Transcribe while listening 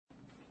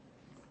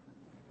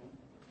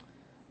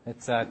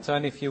Let's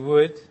turn, if you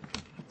would,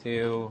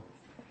 to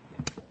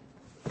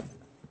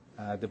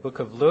the book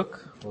of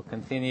Luke. We'll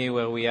continue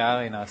where we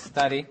are in our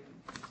study.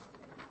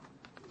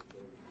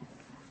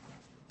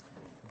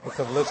 Book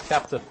of Luke,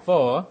 chapter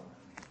 4.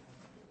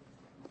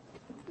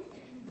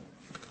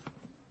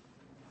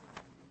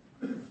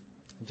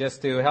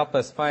 Just to help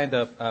us find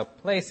a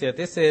place here,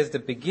 this is the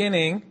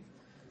beginning,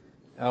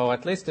 or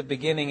at least the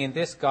beginning in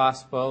this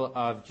gospel,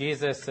 of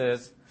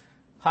Jesus'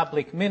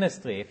 public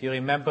ministry. If you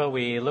remember,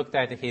 we looked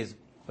at his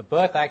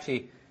birth,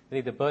 actually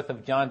the birth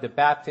of John the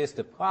Baptist,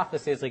 the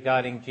prophecies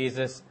regarding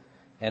Jesus,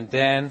 and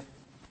then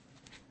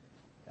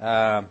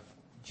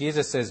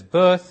Jesus'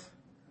 birth.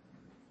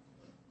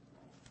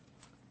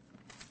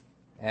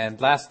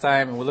 And last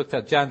time we looked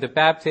at John the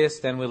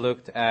Baptist, then we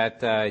looked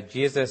at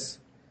Jesus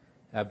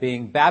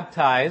being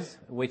baptized,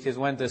 which is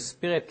when the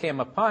Spirit came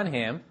upon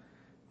him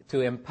to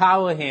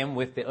empower him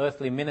with the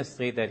earthly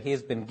ministry that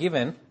he's been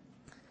given.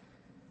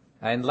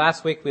 And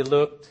last week we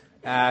looked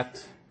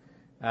at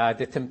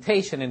the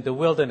temptation in the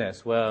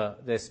wilderness, where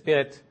the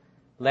Spirit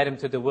led him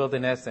to the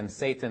wilderness and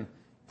Satan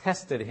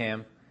tested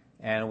him,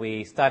 and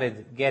we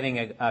started getting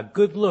a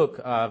good look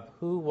of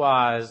who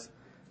was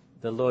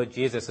the Lord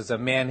Jesus as a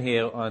man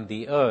here on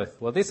the earth.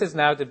 Well, this is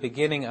now the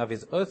beginning of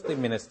his earthly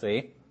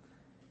ministry,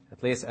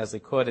 at least as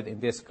recorded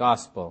in this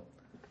gospel.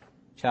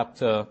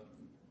 Chapter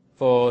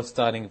 4,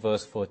 starting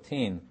verse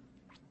 14.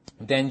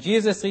 Then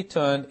Jesus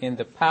returned in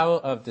the power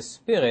of the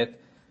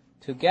Spirit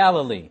to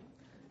Galilee,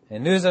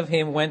 and news of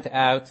him went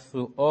out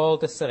through all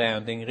the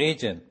surrounding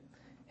region.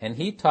 And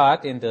he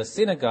taught in the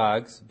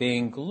synagogues,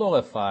 being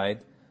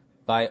glorified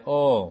by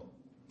all.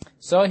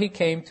 So he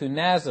came to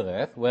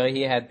Nazareth, where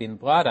he had been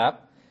brought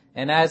up,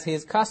 and as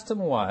his custom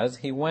was,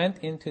 he went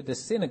into the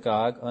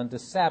synagogue on the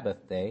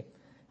Sabbath day,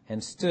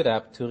 and stood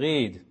up to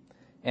read.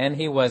 And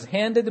he was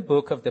handed the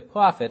book of the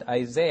prophet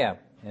Isaiah.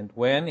 And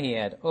when he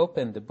had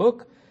opened the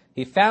book,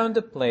 he found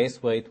the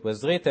place where it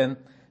was written,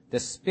 "The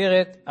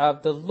Spirit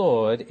of the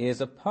Lord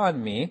is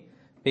upon me,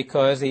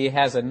 because he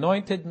has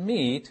anointed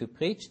me to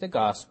preach the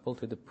gospel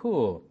to the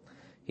poor.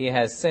 He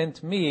has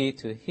sent me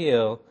to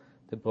heal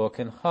the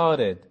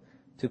brokenhearted,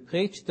 to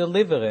preach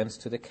deliverance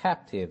to the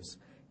captives,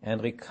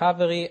 and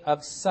recovery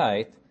of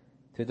sight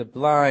to the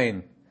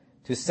blind,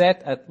 to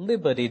set at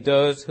liberty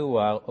those who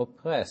are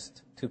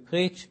oppressed, to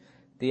preach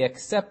the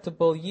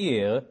acceptable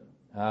year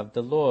of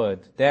the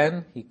Lord."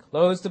 Then he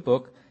closed the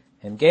book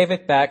and gave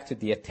it back to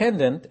the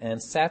attendant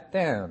and sat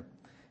down.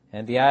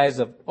 And the eyes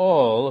of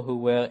all who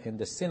were in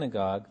the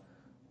synagogue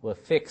were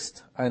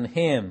fixed on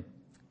him.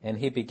 And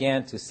he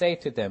began to say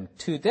to them,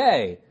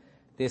 "Today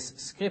this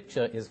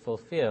scripture is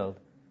fulfilled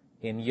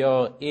in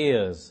your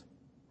ears."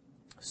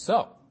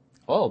 So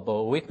all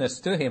bore witness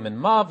to him and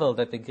marveled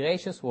at the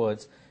gracious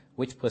words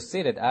which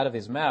proceeded out of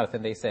his mouth.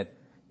 And they said,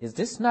 "Is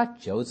this not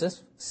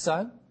Joseph's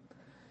son?"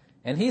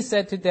 And he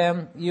said to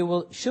them, "You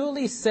will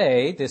surely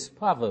say this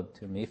proverb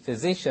to me,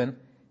 'Physician,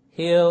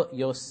 heal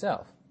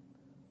yourself.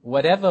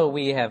 Whatever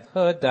we have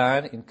heard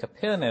done in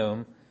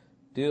Capernaum,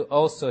 do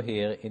also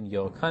here in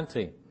your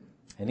country."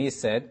 And he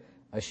said,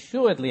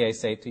 "Assuredly I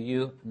say to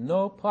you,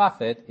 no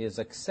prophet is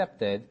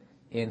accepted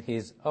in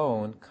his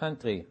own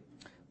country.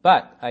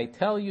 But I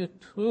tell you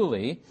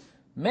truly,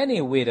 many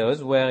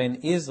widows were in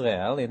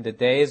Israel in the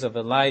days of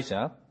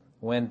Elijah,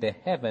 when the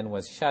heaven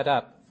was shut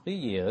up 3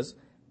 years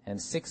and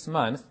 6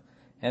 months,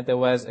 and there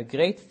was a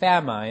great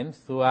famine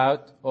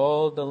throughout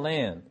all the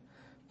land.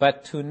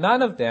 But to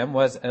none of them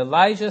was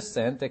Elijah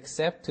sent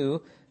except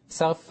to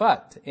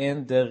Zarephath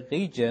in the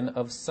region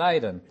of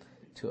Sidon,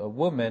 to a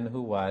woman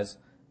who was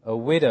a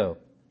widow.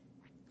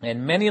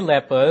 And many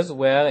lepers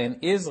were in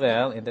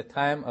Israel in the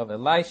time of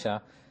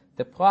Elisha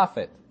the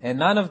prophet, and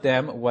none of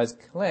them was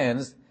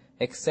cleansed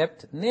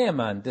except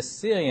Naaman the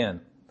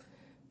Syrian.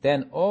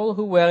 Then all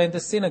who were in the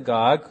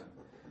synagogue,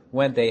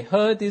 when they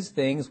heard these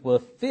things, were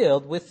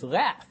filled with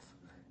wrath,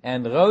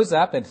 and rose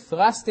up and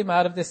thrust him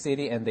out of the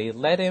city, and they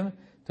led him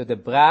to the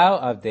brow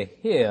of the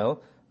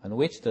hill on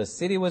which the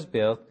city was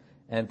built,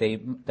 and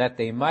that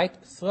they might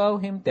throw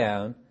him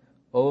down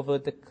over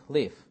the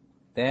cliff.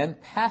 Then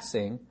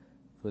passing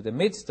through the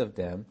midst of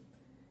them,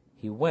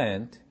 he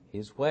went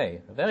his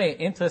way. A very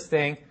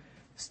interesting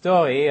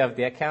story of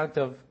the account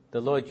of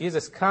the Lord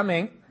Jesus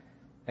coming,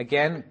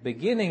 again,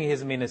 beginning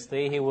his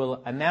ministry. He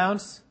will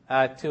announce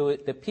to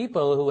the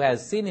people who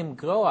has seen him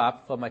grow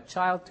up from a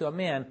child to a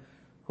man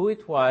who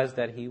it was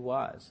that he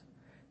was.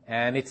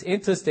 And it's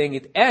interesting,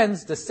 it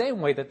ends the same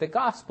way that the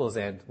Gospels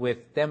end,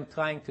 with them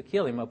trying to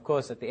kill him. Of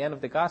course, at the end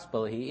of the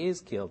Gospel, he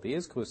is killed, he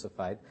is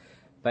crucified.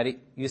 But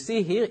you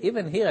see here,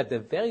 even here at the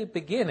very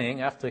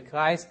beginning, after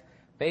Christ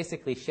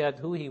basically shared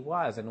who he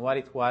was and what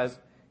it was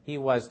he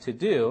was to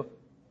do,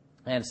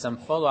 and some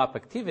follow-up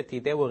activity,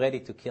 they were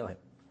ready to kill him.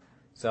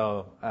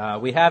 So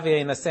we have here,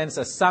 in a sense,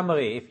 a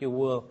summary, if you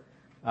will,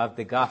 of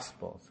the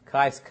Gospels.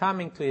 Christ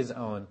coming to his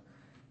own,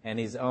 and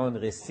his own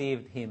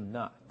received him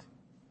not.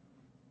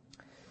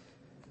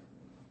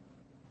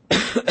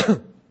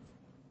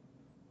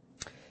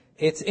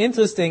 It's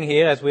interesting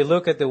here, as we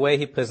look at the way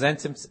he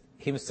presents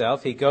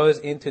himself. He goes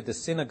into the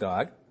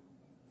synagogue,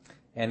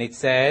 And it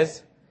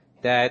says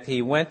that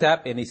he went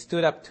up and he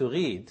stood up to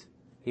read.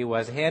 He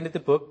was handed the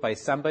book by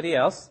somebody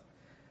else,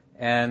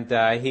 and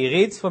he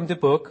reads from the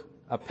book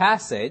a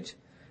passage,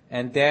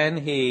 and then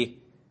he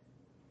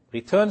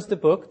returns the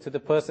book to the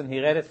person he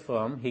read it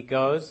from. He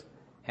goes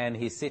and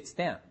he sits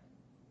down.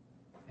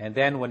 And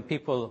then when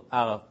people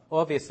are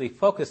obviously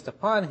focused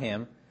upon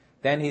him,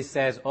 then he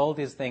says, all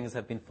these things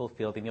have been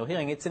fulfilled in your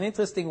hearing. It's an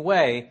interesting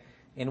way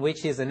in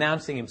which he's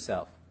announcing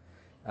himself.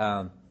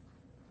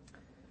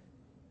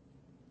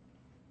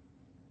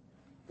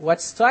 What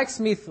strikes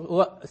me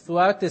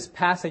throughout this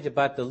passage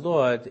about the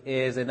Lord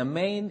is an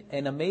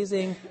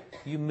amazing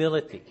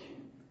humility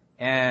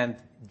and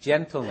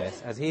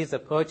gentleness as he's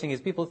approaching his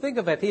people. Think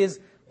of it, he is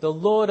the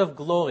Lord of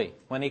glory.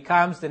 When he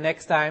comes the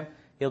next time,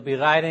 he'll be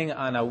riding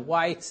on a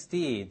white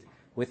steed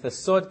with a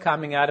sword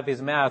coming out of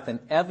his mouth, and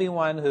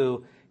everyone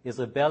who is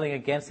rebelling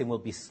against him will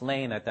be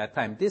slain at that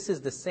time. This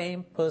is the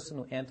same person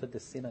who entered the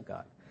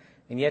synagogue.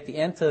 And yet he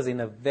enters in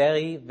a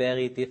very,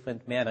 very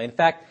different manner. In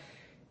fact,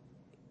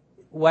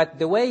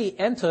 the way he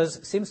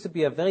enters seems to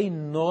be a very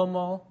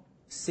normal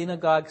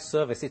synagogue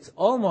service. It's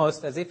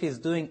almost as if he's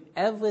doing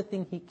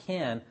everything he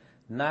can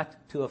not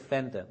to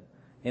offend them.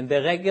 In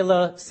the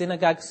regular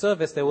synagogue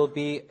service, there will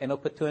be an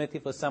opportunity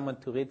for someone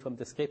to read from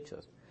the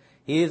scriptures.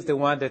 He is the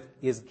one that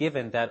is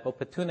given that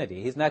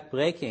opportunity. He's not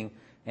breaking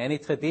any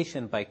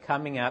tradition by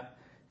coming up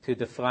to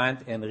the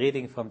front and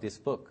reading from this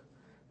book.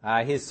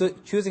 He's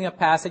choosing a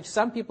passage.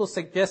 Some people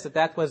suggest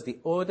that was the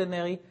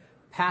ordinary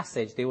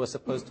passage they were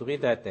supposed to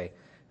read that day.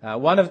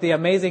 One of the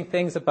amazing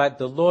things about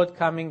the Lord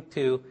coming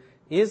to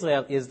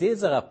Israel is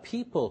these are a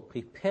people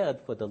prepared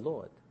for the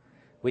Lord,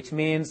 which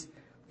means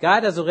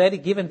God has already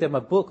given them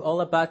a book all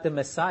about the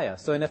Messiah.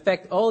 So in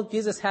effect, all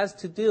Jesus has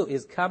to do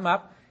is come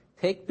up,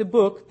 take the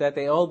book that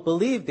they all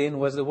believed in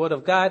was the Word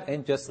of God,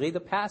 and just read the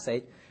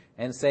passage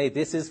and say,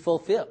 this is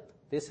fulfilled.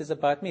 This is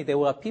about me. They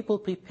were a people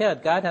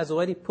prepared. God has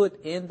already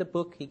put in the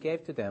book he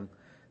gave to them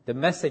the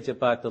message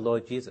about the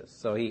Lord Jesus.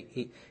 So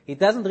he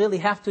doesn't really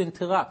have to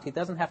interrupt. He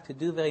doesn't have to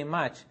do very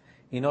much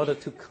in order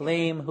to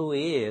claim who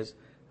he is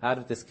out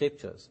of the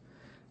scriptures.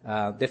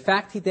 The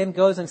fact he then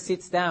goes and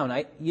sits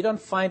down, you don't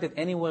find it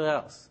anywhere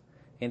else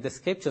in the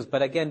scriptures.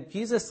 But again,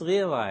 Jesus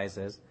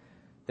realizes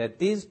that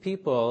these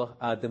people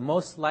are the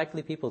most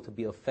likely people to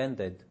be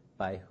offended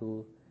by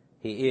who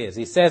he is.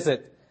 He says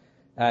it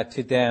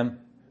to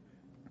them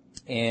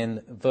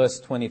in verse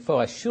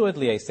 24.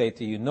 Assuredly, I say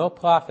to you, no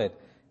prophet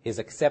is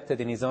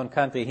accepted in his own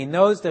country. He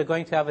knows they're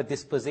going to have a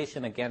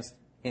disposition against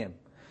him.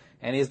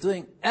 And he's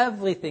doing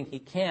everything he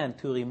can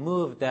to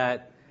remove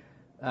that,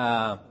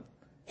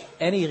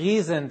 any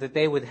reason that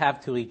they would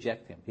have to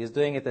reject him. He's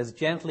doing it as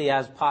gently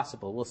as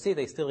possible. We'll see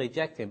they still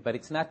reject him, but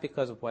it's not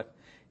because of what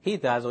he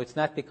does, or it's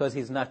not because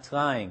he's not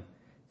trying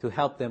to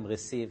help them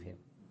receive him.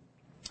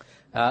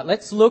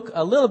 Let's look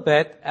a little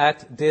bit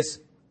at this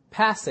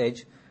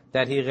passage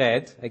that he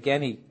read.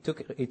 Again, he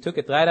took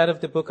it right out of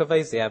the book of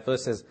Isaiah,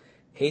 verses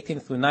 18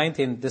 through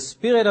 19. The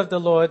Spirit of the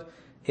Lord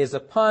is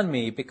upon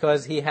me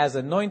because he has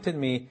anointed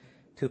me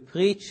to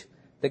preach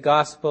the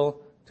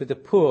gospel to the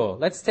poor.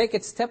 Let's take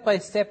it step by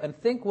step and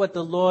think what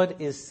the Lord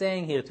is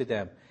saying here to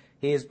them.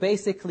 He is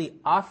basically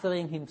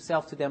offering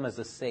himself to them as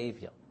a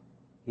savior.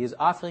 He is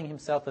offering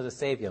himself as a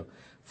savior.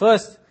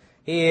 First,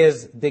 he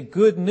is the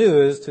good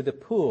news to the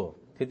poor.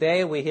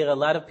 Today we hear a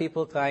lot of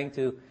people trying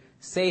to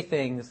say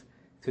things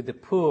to the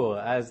poor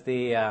as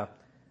the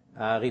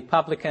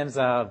Republicans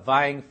are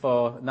vying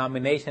for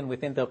nomination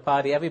within their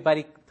party.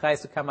 Everybody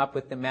tries to come up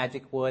with the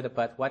magic word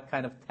about what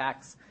kind of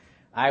tax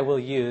I will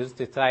use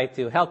to try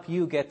to help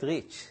you get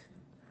rich.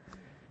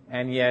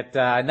 And yet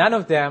none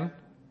of them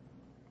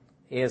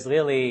is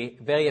really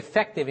very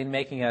effective in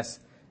making us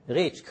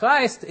rich.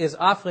 Christ is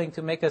offering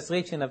to make us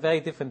rich in a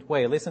very different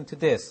way. Listen to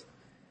this.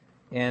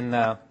 In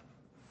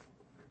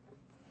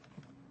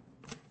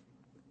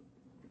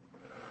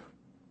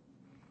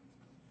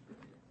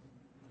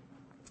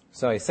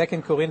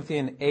 2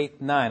 Corinthians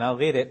 8:9. I'll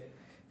read it.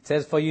 It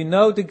says, for you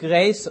know the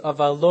grace of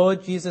our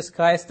Lord Jesus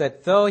Christ,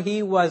 that though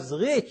he was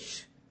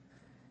rich,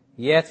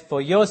 yet for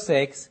your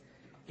sakes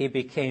he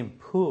became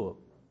poor,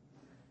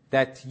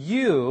 that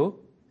you,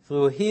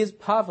 through his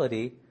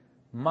poverty,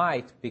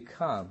 might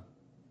become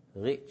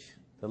rich.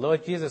 The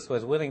Lord Jesus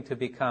was willing to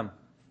become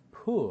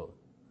poor,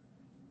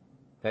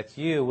 that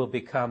you will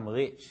become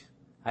rich.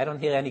 I don't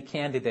hear any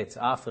candidates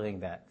offering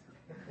that.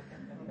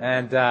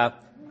 And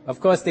of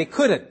course, they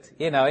couldn't.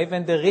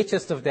 Even the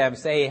richest of them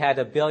say he had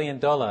 $1 billion.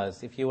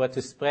 If you were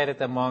to spread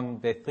it among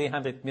the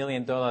 300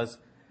 million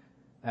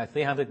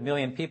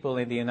people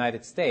in the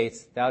United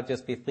States, that would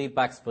just be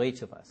 $3 for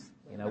each of us.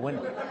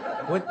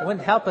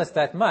 Wouldn't help us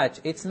that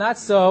much. It's not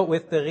so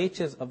with the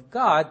riches of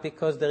God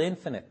because they're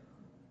infinite.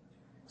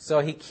 So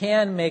he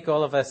can make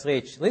all of us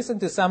rich. Listen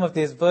to some of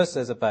these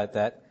verses about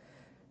that.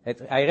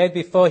 I read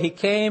before, he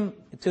came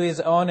to his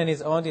own and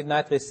his own did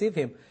not receive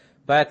him.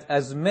 But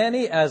as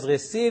many as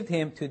received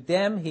him, to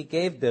them he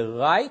gave the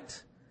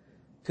right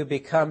to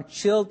become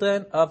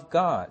children of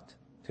God,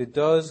 to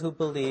those who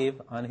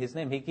believe on his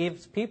name. He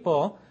gives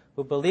people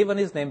who believe on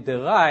his name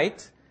the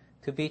right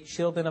to be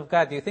children of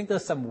God. Do you think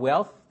there's some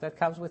wealth that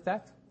comes with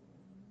that?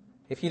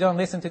 If you don't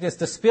listen to this,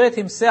 the Spirit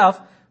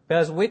himself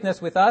bears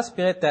witness with our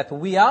spirit that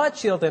we are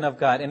children of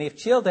God. And if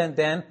children,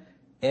 then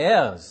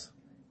heirs.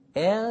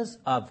 Heirs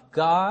of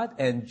God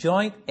and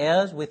joint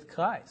heirs with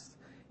Christ.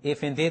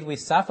 If indeed we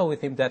suffer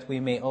with him, that we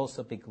may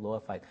also be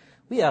glorified.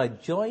 We are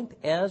joint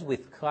heirs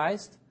with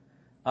Christ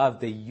of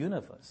the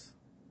universe.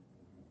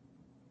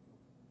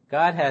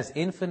 God has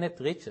infinite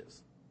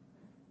riches,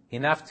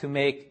 enough to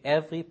make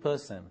every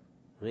person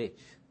rich.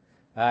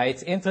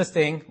 It's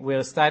interesting,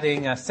 we're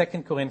studying 2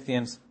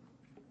 Corinthians,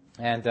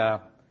 and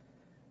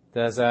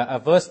there's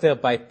a verse there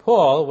by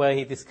Paul where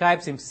he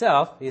describes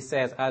himself, he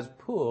says, as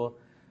poor,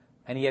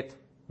 and yet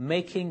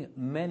making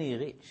many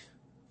rich.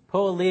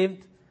 Paul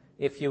lived,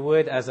 if you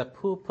would, as a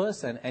poor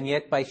person, and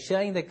yet by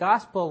sharing the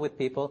gospel with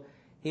people,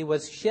 he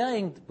was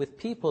sharing with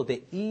people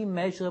the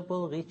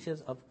immeasurable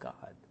riches of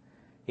God.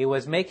 He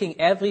was making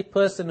every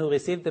person who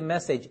received the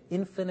message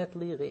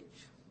infinitely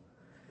rich.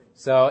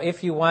 So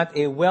if you want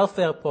a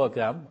welfare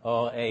program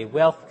or a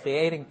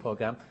wealth-creating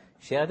program,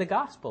 share the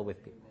gospel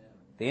with people.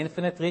 The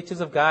infinite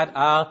riches of God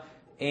are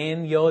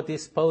in your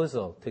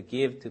disposal to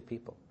give to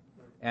people.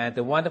 And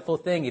the wonderful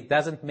thing, it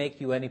doesn't make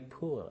you any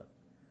poorer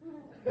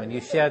when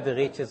you share the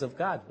riches of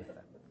God with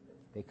them,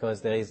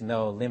 because there is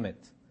no limit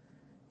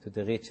to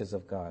the riches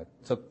of God.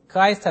 So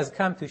Christ has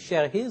come to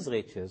share his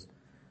riches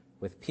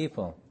with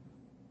people.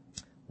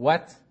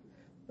 What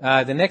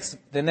the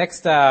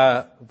next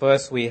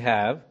verse we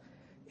have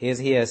is,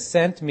 he has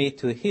sent me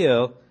to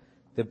heal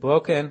the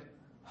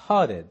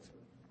broken-hearted.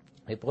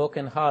 The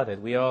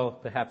broken-hearted. We all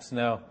perhaps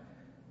know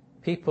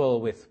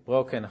people with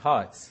broken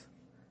hearts.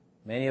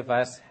 Many of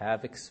us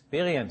have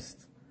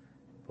experienced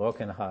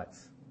broken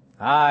hearts.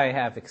 I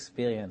have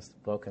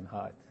experienced broken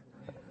heart.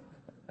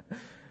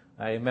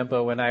 I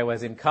remember when I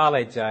was in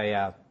college,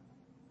 I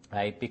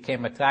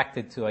became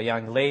attracted to a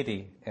young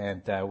lady,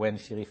 and when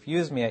she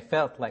refused me, I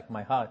felt like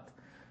my heart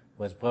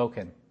was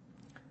broken.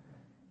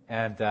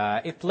 And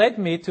it led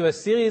me to a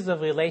series of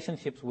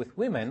relationships with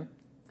women,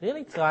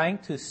 really trying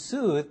to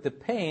soothe the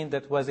pain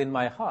that was in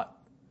my heart.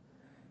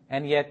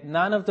 And yet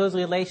none of those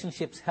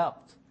relationships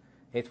helped.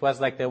 It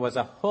was like there was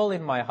a hole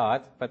in my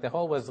heart, but the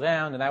hole was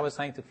round, and I was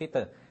trying to fit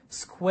a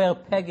square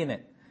peg in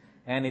it,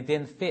 and it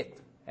didn't fit.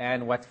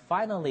 And what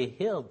finally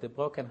healed the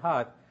broken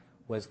heart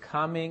was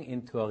coming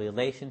into a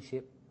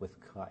relationship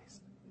with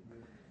Christ.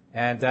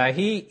 And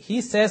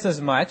he says as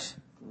much.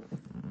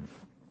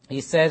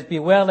 He says,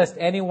 beware lest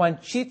anyone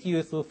cheat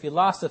you through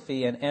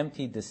philosophy and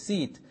empty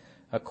deceit,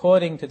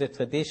 according to the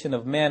tradition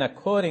of men,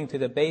 according to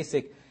the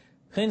basic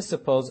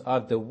principles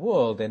of the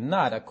world, and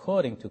not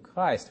according to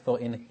Christ. For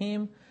in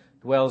him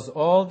dwells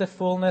all the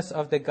fullness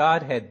of the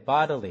Godhead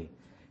bodily,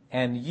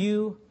 and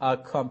you are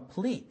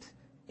complete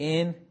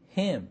in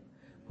him,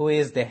 who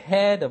is the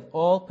head of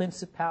all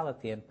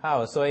principality and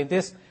power. So in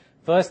this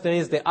verse, there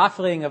is the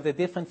offering of the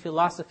different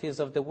philosophies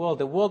of the world.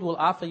 The world will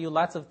offer you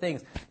lots of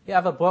things. You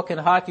have a broken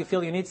heart, you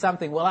feel you need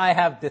something. Well, I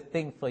have the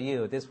thing for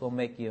you. This will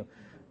make you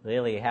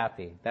really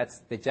happy. That's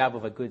the job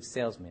of a good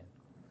salesman.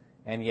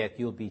 And yet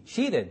you'll be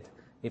cheated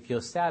if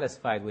you're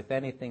satisfied with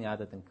anything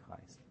other than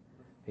Christ.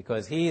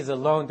 Because he is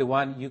alone the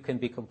one you can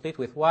be complete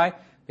with. Why?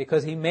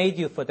 Because he made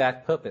you for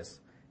that purpose.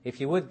 If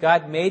you would,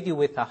 God made you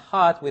with a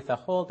heart, with a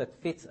hole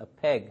that fits a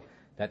peg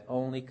that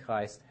only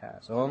Christ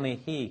has. Only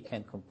he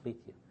can complete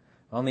you.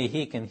 Only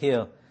he can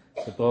heal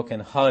the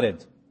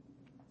broken-hearted.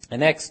 The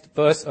next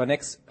verse, or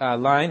next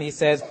line, he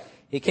says,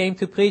 he came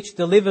to preach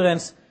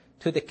deliverance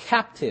to the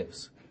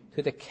captives.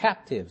 To the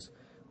captives.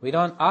 We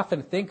don't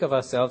often think of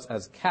ourselves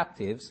as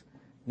captives.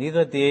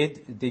 Neither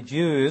did the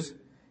Jews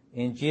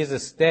in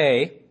Jesus'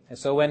 day. And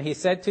so when he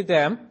said to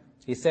them,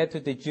 he said to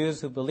the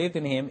Jews who believed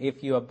in him,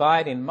 if you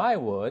abide in my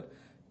word,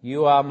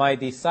 you are my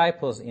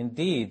disciples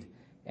indeed,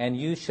 and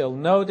you shall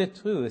know the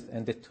truth,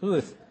 and the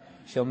truth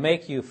shall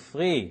make you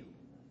free.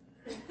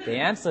 They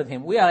answered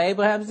him, we are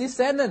Abraham's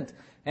descendant,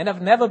 and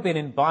have never been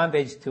in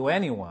bondage to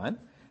anyone.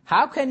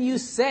 How can you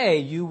say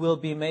you will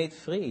be made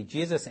free?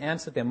 Jesus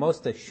answered them,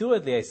 most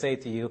assuredly I say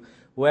to you,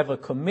 whoever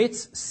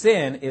commits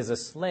sin is a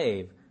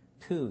slave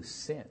to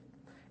sin.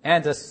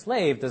 And a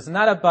slave does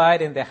not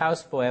abide in the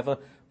house forever,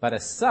 but a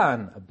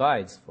son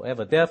abides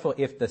forever. Therefore,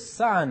 if the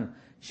Son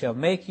shall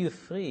make you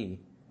free,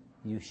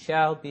 you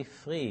shall be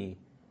free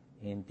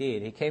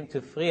indeed. He came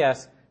to free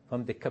us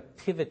from the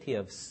captivity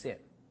of sin.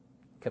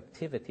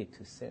 Captivity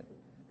to sin.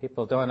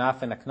 People don't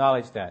often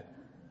acknowledge that,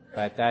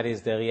 but that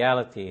is the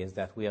reality, is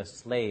that we are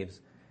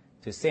slaves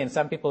to sin.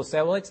 Some people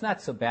say, well, it's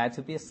not so bad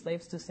to be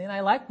slaves to sin.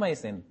 I like my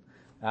sin.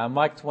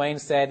 Mark Twain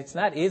said, it's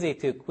not easy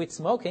to quit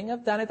smoking.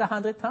 I've done it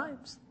 100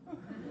 times.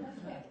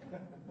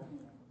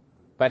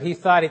 But he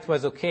thought it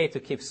was okay to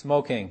keep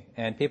smoking,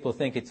 and people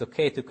think it's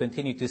okay to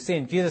continue to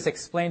sin. Jesus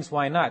explains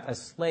why not. A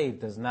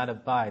slave does not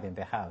abide in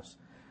the house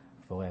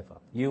forever.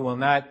 You will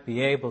not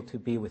be able to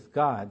be with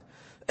God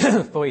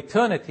for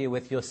eternity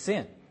with your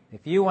sin.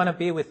 If you want to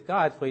be with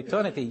God for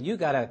eternity, you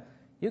gotta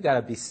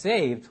be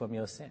saved from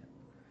your sin.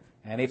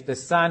 And if the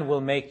Son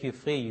will make you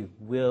free, you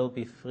will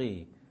be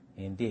free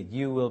indeed.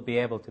 You will be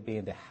able to be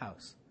in the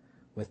house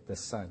with the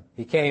Son.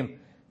 He came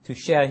to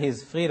share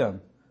his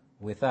freedom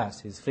with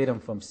us, his freedom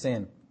from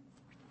sin.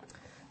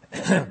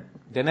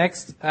 The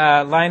next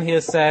line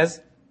here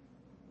says,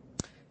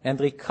 and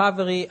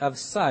recovery of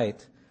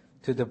sight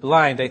to the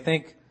blind. I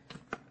think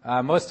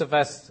most of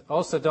us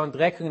also don't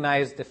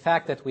recognize the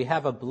fact that we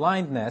have a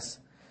blindness.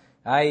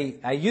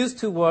 I used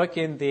to work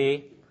in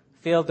the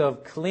field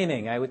of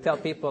cleaning. I would tell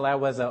people I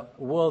was a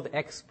world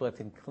expert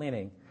in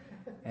cleaning.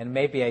 And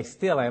maybe I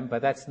still am,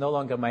 but that's no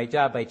longer my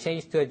job. I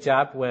changed to a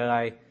job where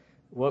I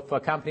work for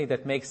a company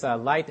that makes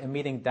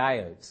light-emitting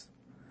diodes.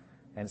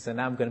 And so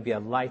now I'm going to be a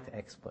light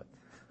expert,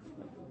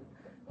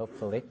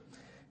 hopefully.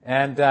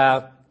 And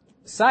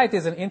sight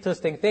is an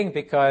interesting thing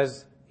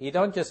because you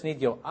don't just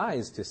need your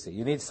eyes to see.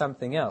 You need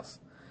something else.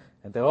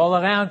 And they're all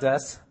around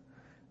us.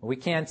 We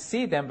can't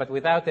see them, but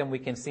without them we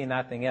can see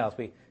nothing else.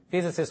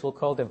 Physicists will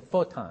call them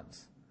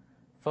photons.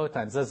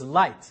 Photons. There's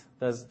light.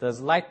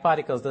 There's light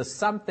particles. There's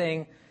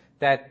something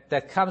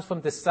that comes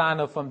from the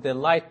sun or from the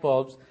light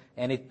bulbs,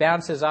 and it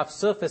bounces off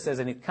surfaces,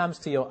 and it comes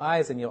to your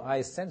eyes, and your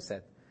eyes sense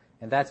it.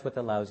 And that's what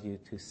allows you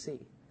to see.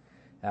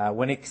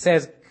 When it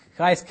says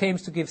Christ came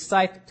to give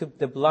sight to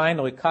the blind,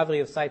 or recovery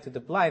of sight to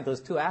the blind,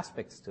 there's two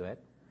aspects to it.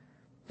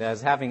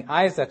 There's having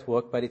eyes that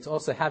work, but it's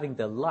also having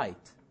the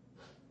light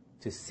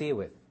to see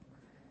with.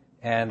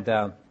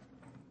 And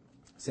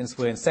since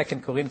we're in 2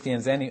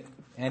 Corinthians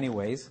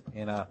anyways,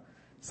 in a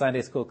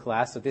Sunday school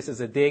class, so this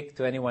is a dig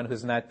to anyone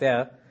who's not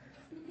there.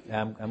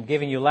 I'm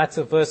giving you lots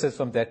of verses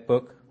from that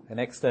book, an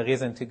extra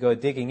reason to go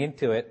digging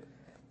into it.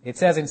 It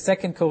says in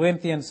 2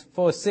 Corinthians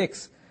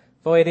 4:6,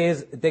 for it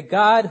is the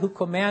God who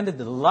commanded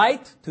the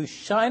light to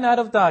shine out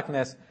of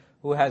darkness,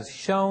 who has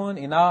shone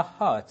in our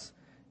hearts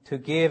to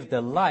give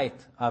the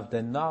light of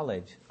the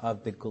knowledge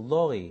of the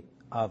glory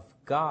of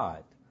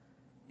God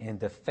in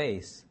the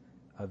face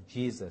of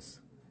Jesus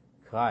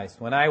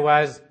Christ. When I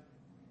was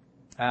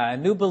a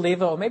new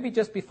believer, or maybe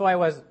just before I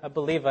was a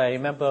believer, I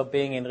remember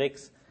being in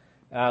Rick's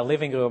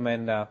living room,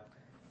 and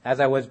as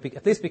I was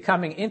at least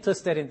becoming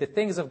interested in the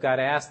things of God,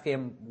 I asked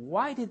him,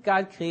 why did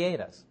God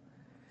create us?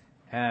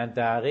 And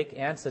Rick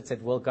answered,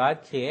 said, well,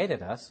 God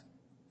created us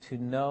to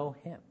know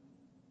him.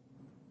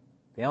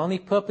 The only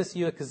purpose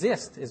you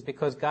exist is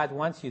because God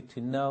wants you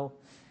to know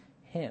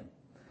him.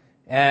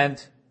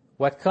 And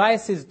what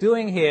Christ is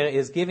doing here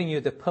is giving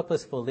you the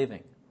purpose for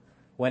living.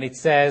 When it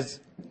says,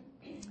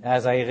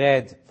 as I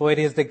read, for it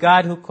is the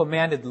God who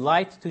commanded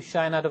light to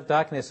shine out of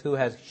darkness, who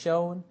has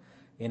shone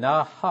in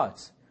our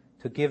hearts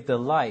to give the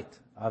light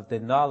of the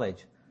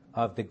knowledge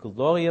of the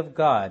glory of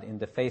God in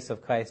the face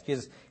of Christ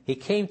Jesus. He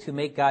came to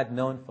make God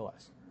known for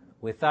us.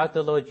 Without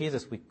the Lord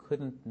Jesus, we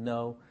couldn't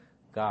know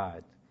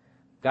God.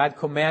 God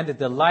commanded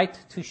the light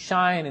to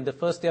shine in the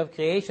first day of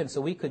creation so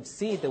we could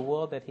see the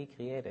world that he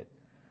created.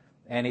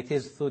 And it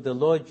is through the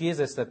Lord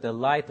Jesus that the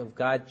light of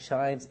God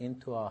shines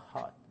into our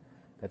heart,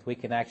 that we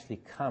can actually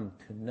come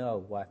to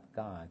know what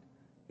God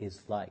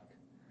is like.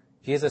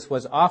 Jesus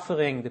was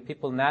offering the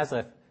people of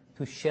Nazareth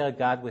to share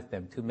God with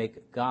them, to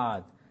make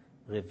God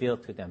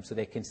revealed to them, so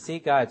they can see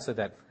God, so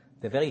that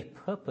the very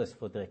purpose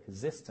for their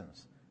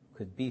existence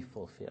could be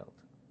fulfilled.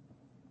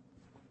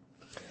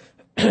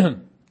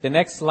 The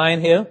next line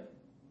here,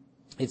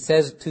 it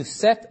says, to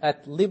set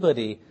at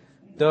liberty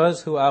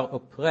those who are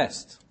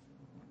oppressed.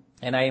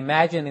 And I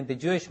imagine in the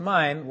Jewish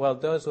mind, well,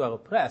 those who are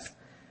oppressed,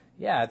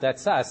 yeah,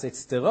 that's us.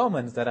 It's the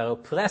Romans that are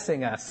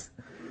oppressing us.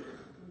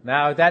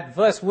 Now, that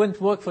verse wouldn't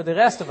work for the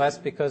rest of us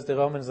because the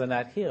Romans are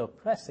not here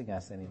oppressing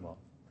us anymore.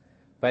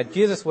 But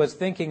Jesus was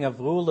thinking of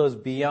rulers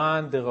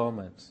beyond the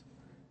Romans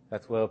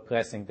that were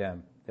oppressing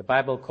them. The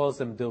Bible calls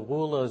them the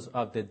rulers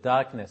of the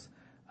darkness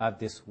of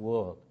this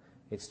world.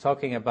 It's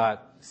talking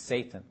about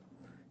Satan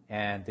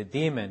and the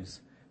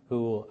demons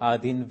who are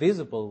the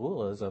invisible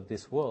rulers of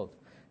this world.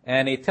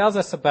 And it tells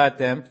us about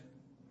them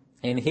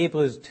in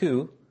Hebrews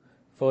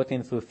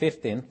 2:14 through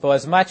 15. For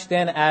as much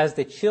then as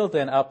the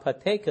children are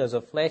partakers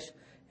of flesh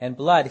and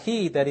blood,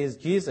 he, that is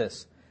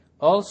Jesus,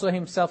 also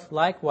himself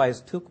likewise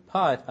took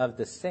part of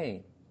the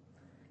same.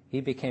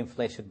 He became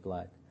flesh and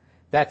blood,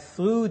 that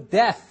through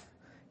death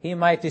he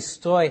might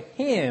destroy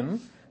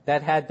him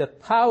that had the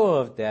power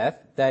of death,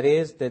 that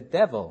is, the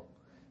devil,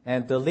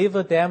 and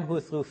deliver them who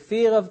through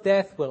fear of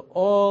death were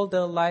all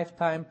their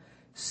lifetime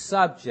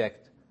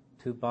subject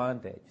to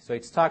bondage. So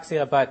it talks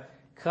here about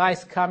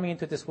Christ coming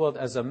into this world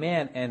as a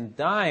man and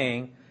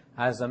dying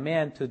as a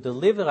man to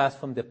deliver us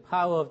from the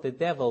power of the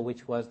devil,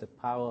 which was the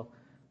power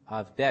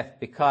of death,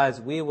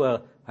 because we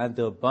were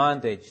under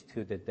bondage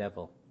to the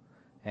devil.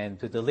 And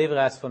to deliver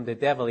us from the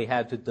devil, he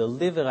had to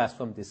deliver us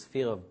from this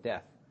fear of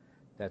death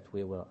that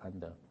we were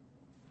under.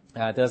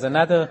 There's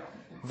another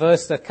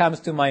verse that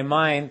comes to my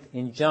mind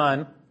in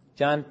John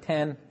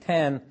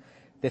 10:10.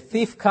 The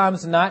thief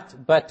comes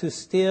not but to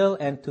steal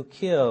and to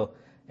kill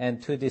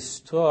and to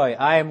destroy.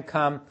 I am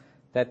come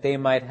that they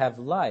might have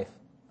life,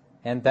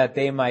 and that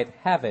they might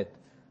have it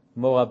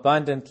more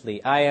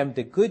abundantly. I am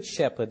the good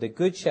shepherd. The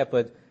good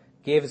shepherd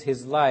gives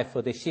his life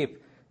for the sheep.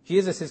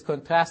 Jesus is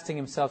contrasting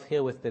himself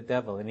here with the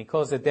devil, and he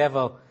calls the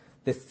devil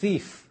the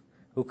thief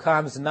who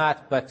comes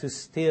not but to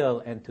steal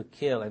and to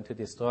kill and to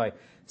destroy.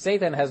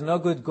 Satan has no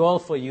good goal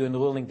for you in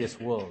ruling this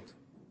world.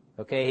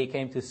 Okay, he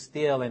came to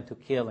steal and to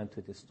kill and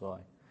to destroy.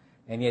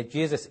 And yet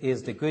Jesus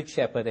is the good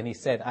shepherd, and he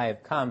said, I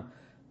have come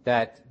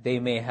that they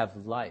may have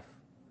life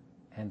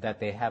and that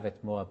they have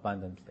it more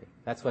abundantly.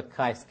 That's what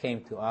Christ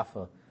came to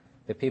offer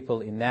the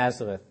people in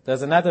Nazareth.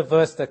 There's another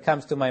verse that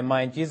comes to my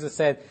mind. Jesus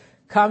said,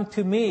 come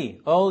to me,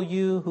 all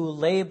you who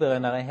labor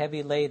and are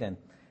heavy laden,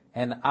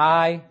 and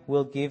I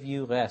will give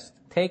you rest.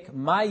 Take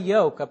my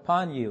yoke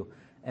upon you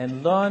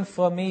and learn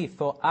from me,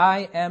 for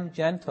I am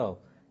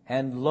gentle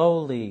and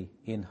lowly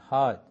in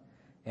heart,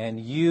 and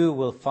you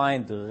will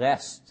find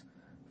rest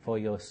for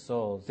your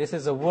souls. This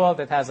is a world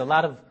that has a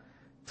lot of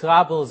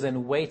troubles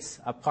and weights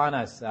upon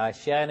us.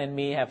 Sharon and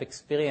me have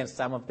experienced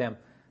some of them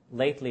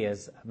lately,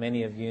 as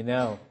many of you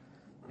know.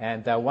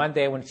 And one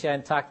day when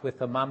Sharon talked with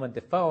her mom on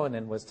the phone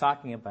and was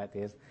talking about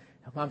this,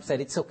 her mom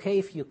said, it's okay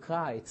if you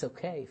cry. It's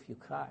okay if you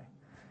cry.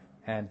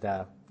 And,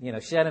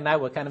 Sharon and I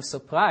were kind of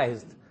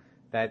surprised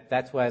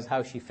that was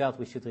how she felt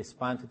we should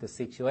respond to the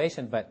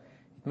situation. But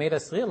it made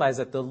us realize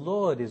that the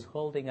Lord is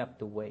holding up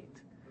the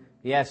weight.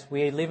 Yes,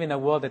 we live in a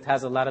world that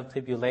has a lot of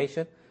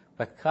tribulation,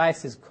 but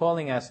Christ is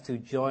calling us to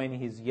join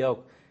his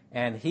yoke.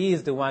 And he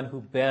is the one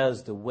who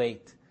bears the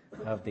weight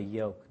of the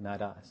yoke,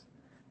 not us.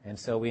 And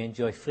so we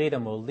enjoy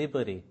freedom or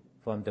liberty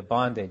from the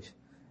bondage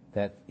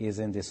that is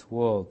in this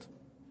world.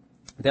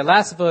 The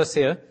last verse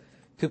here,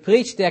 to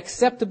preach the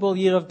acceptable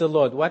year of the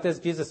Lord. What does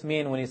Jesus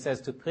mean when he says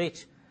to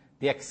preach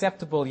the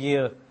acceptable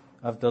year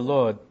of the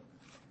Lord?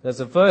 There's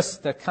a verse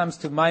that comes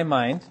to my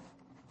mind.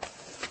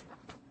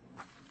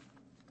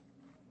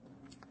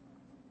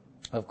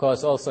 Of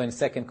course, also in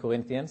 2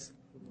 Corinthians.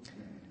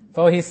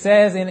 For he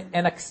says, in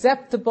an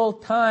acceptable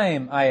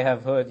time I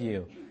have heard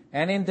you,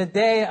 and in the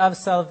day of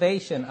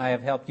salvation I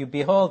have helped you.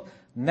 Behold,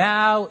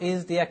 now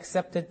is the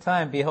accepted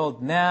time.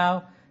 Behold,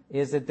 now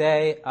is the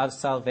day of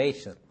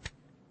salvation.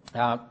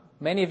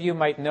 Many of you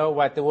might know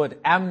what the word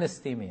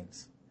amnesty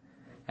means.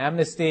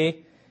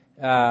 Amnesty,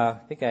 I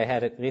think I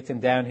had it written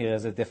down here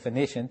as a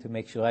definition to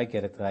make sure I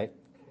get it right.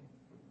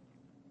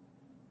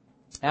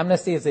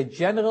 Amnesty is a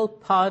general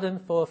pardon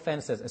for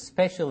offenses,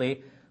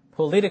 especially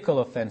political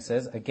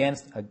offenses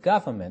against a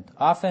government,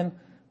 often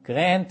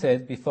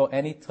granted before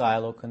any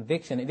trial or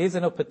conviction. It is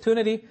an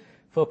opportunity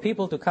for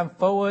people to come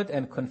forward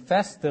and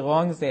confess the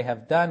wrongs they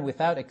have done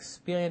without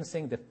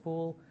experiencing the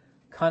full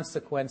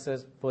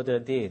consequences for their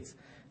deeds.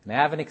 And I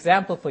have an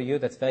example for you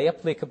that's very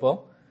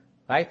applicable.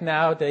 Right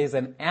now, there is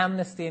an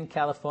amnesty in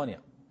California.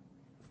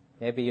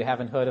 Maybe you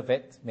haven't heard of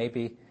it.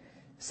 Maybe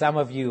some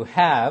of you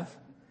have.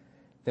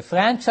 The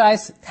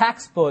Franchise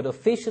Tax Board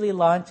officially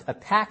launched a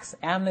tax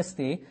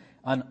amnesty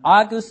on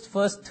August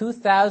 1st,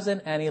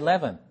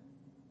 2011.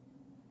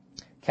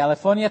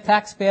 California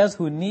taxpayers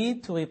who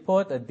need to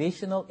report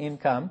additional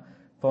income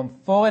from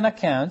foreign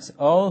accounts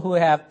or who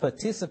have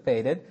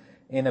participated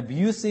in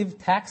abusive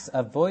tax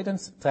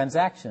avoidance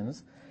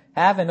transactions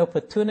have an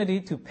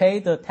opportunity to pay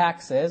their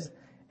taxes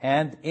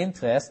and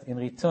interest in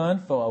return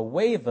for a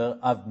waiver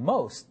of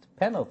most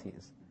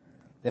penalties.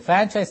 The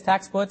Franchise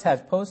Tax Board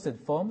has posted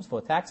forms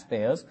for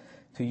taxpayers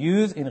to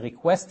use in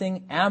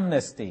requesting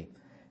amnesty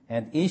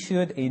and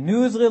issued a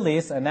news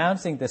release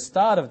announcing the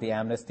start of the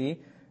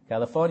amnesty.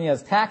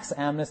 California's tax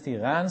amnesty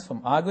runs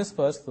from August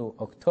 1st through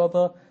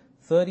October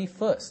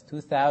 31st,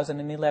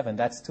 2011.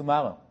 That's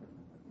tomorrow.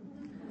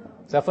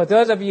 So for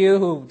those of you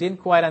who didn't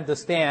quite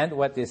understand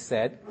what this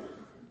said,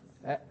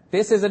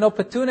 this is an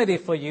opportunity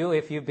for you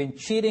if you've been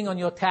cheating on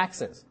your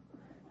taxes,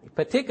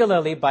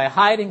 particularly by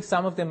hiding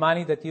some of the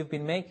money that you've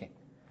been making.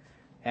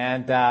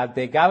 And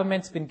the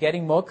government's been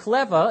getting more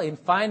clever in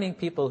finding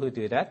people who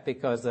do that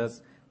because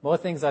there's more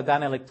things are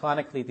done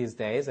electronically these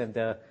days,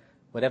 and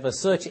whatever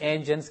search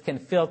engines can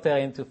filter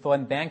into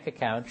foreign bank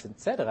accounts,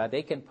 etc.,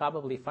 they can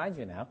probably find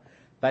you now.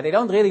 But they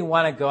don't really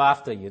want to go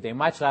after you. They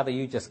much rather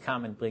you just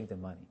come and bring the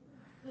money.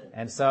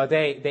 And so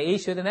they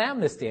issued an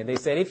amnesty, and they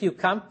said, if you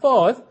come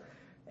forth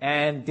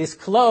and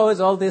disclose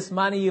all this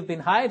money you've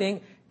been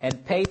hiding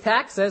and pay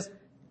taxes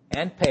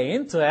and pay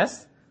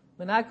interest,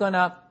 we're going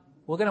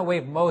to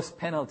waive most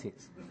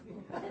penalties.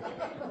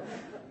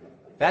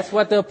 That's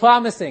what they're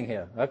promising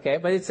here, okay?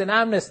 But it's an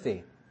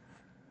amnesty.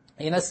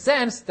 In a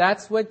sense,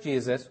 that's what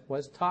Jesus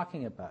was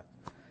talking about.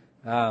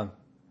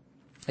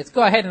 Let's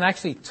go ahead and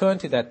actually turn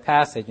to that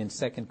passage in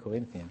 2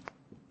 Corinthians.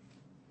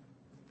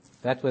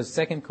 That was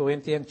 2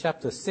 Corinthians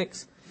chapter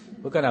 6.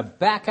 We're going to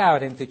back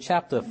out into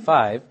chapter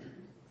 5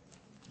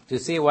 to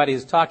see what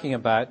he's talking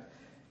about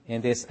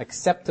in this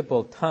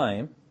acceptable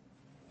time.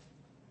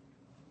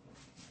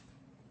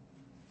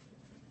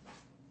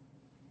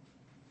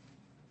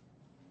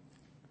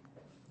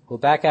 We'll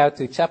back out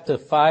to chapter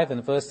 5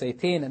 and verse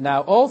 18.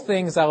 Now all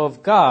things are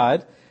of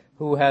God,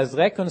 who has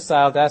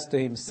reconciled us to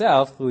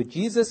himself through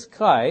Jesus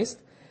Christ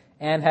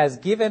and has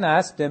given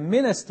us the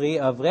ministry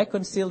of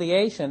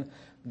reconciliation.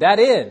 That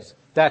is,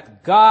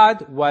 that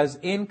God was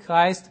in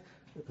Christ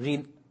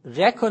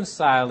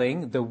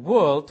reconciling the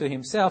world to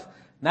himself,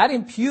 not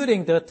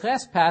imputing their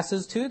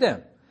trespasses to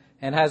them,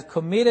 and has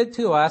committed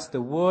to us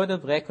the word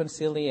of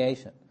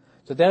reconciliation.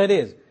 So there it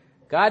is.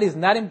 God is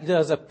not,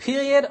 there's a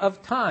period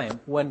of time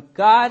when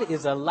God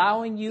is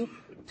allowing you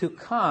to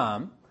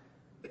come,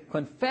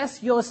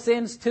 confess your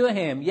sins to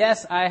Him.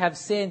 Yes, I have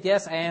sinned.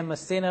 Yes, I am a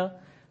sinner.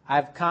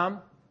 I've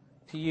come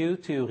to you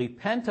to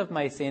repent of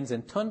my sins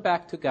and turn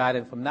back to God,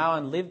 and from now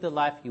on live the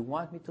life you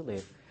want me to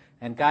live.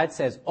 And God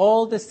says,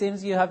 all the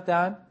sins you have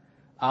done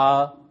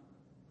are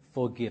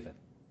forgiven.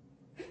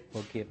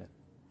 Forgiven.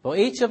 For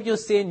each of your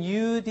sin,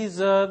 you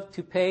deserve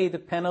to pay the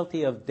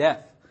penalty of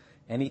death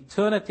and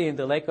eternity in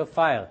the lake of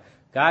fire.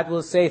 God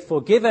will say,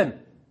 forgiven.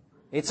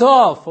 It's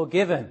all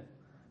forgiven.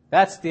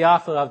 That's the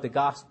offer of the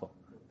gospel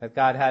that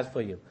God has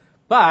for you.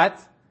 But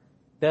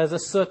there's a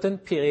certain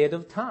period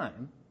of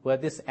time where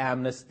this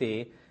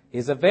amnesty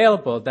is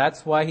available.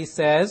 That's why He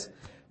says,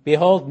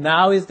 behold,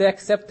 now is the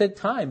accepted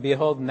time.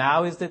 Behold,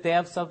 now is the day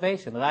of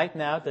salvation. Right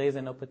now, there is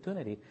an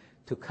opportunity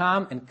to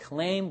come and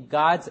claim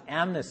God's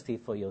amnesty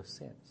for your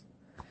sins.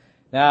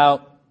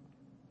 Now,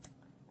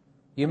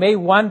 you may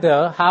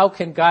wonder, how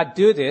can God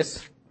do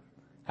this?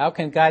 How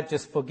can God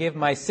just forgive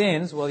my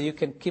sins? Well, you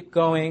can keep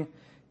going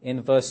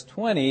in verse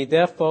 20.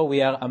 Therefore,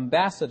 we are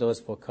ambassadors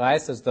for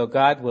Christ, as though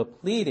God were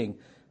pleading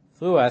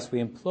through us. We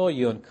implore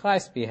you on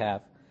Christ's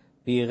behalf,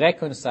 be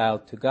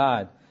reconciled to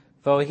God.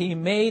 For He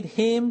made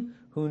Him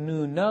who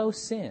knew no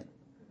sin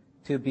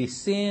to be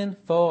sin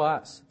for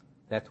us,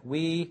 that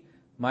we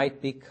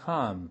might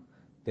become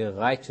the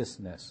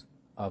righteousness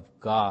of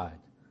God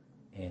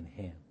in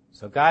Him.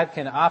 So God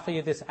can offer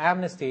you this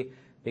amnesty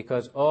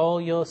because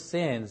all your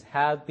sins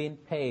have been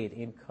paid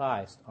in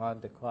Christ on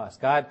the cross.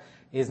 God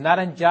is not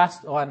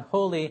unjust or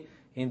unholy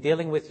in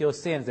dealing with your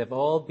sins. They've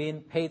all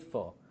been paid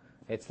for.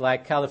 It's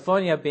like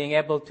California being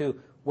able to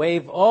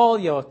waive all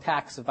your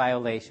tax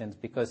violations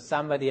because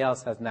somebody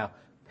else has now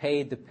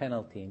paid the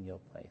penalty in your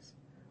place.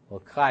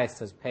 Well, Christ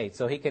has paid.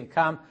 So He can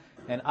come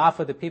and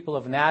offer the people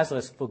of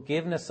Nazareth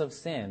forgiveness of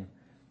sin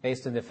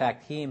based on the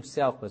fact He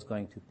Himself was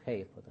going to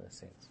pay for their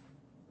sins.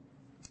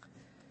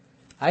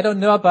 I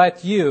don't know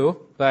about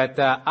you, but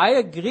I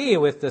agree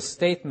with the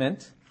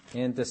statement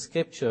in the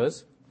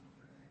Scriptures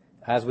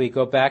as we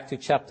go back to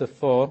chapter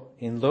 4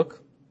 in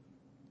Luke,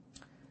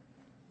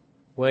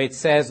 where it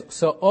says,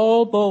 so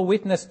all bore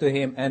witness to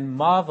Him and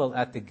marveled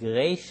at the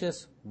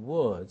gracious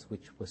words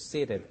which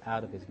proceeded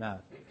out of His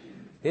mouth.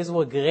 These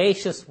were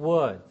gracious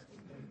words.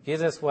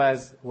 Jesus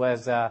was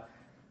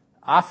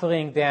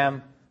offering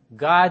them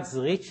God's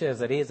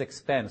riches at His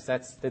expense.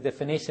 That's the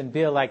definition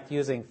Bill liked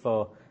using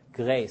for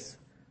grace.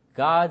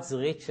 God's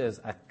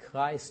riches at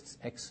Christ's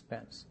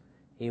expense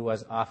He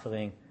was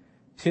offering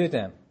to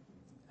them.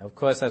 Of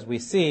course, as we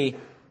see,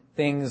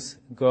 things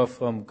go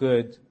from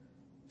good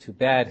to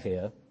bad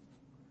here.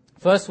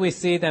 First, we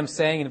see them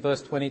saying in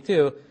verse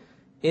 22,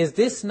 is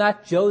this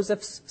not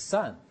Joseph's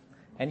son?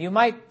 And you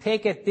might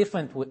take it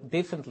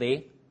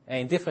differently,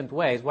 in different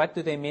ways. What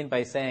do they mean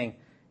by saying,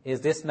 is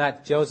this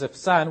not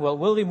Joseph's son? Well,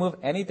 we'll remove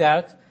any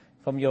doubt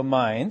from your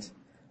mind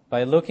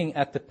by looking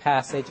at the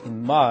passage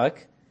in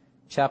Mark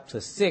chapter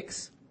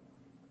 6.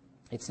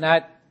 It's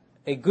not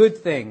a good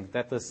thing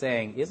that they're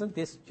saying, isn't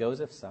this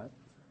Joseph's son?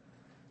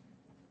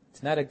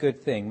 It's not a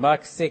good thing.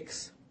 Mark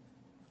 6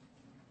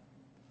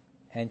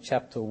 and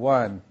chapter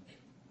 1.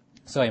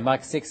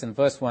 Mark 6 and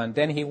verse 1.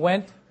 Then He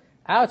went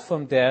out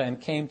from there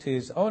and came to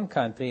His own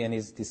country, and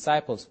His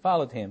disciples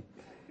followed Him.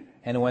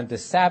 And when the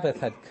Sabbath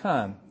had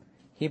come,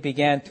 He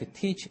began to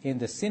teach in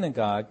the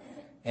synagogue,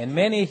 and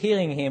many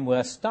hearing Him were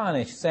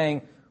astonished,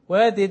 saying,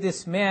 where did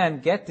this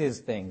man get these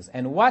things?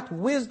 And what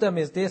wisdom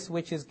is this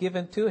which is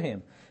given to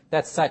him,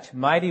 that such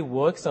mighty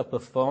works are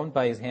performed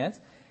by His hands?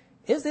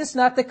 Is this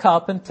not the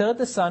carpenter,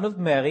 the son of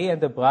Mary, and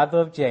the brother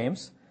of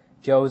James,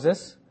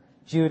 Joseph,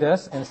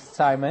 Judas, and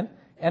Simon?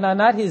 And are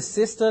not his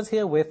sisters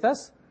here with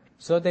us?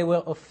 So they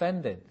were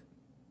offended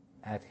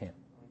at Him.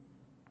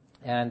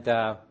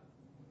 And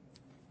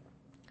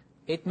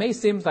it may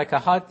seem like a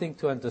hard thing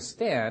to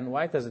understand.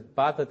 Why does it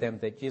bother them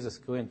that Jesus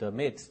grew in their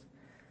midst?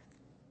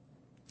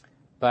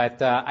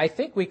 But I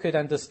think we could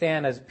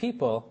understand as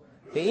people,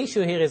 the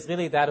issue here is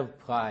really that of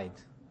pride.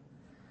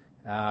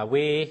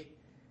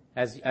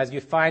 As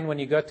you find when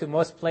you go to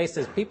most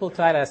places, people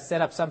try to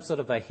set up some sort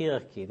of a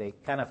hierarchy. They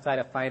kind of try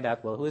to find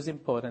out, well, who's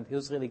important,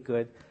 who's really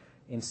good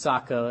in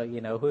soccer,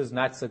 who's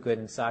not so good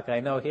in soccer. I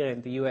know here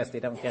in the U.S. they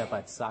don't care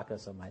about soccer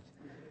so much.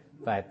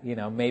 But,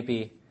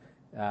 maybe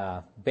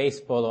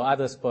baseball or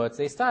other sports,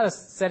 they started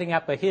setting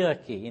up a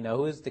hierarchy.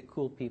 Who's the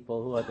cool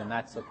people, who are the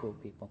not so cool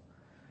people.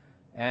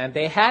 And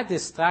they had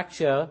this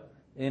structure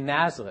in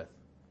Nazareth.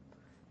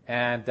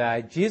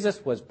 And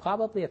Jesus was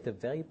probably at the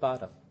very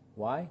bottom.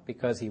 Why?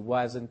 Because He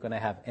wasn't going to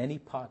have any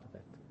part of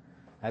it.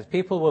 As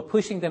people were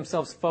pushing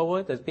themselves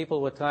forward, as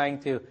people were trying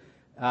to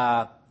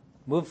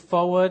move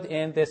forward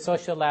in the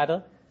social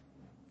ladder,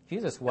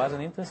 Jesus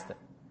wasn't interested.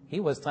 He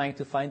was trying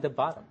to find the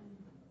bottom.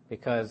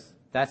 Because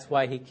that's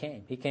why He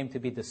came. He came to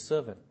be the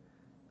servant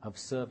of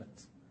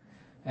servants.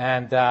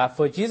 And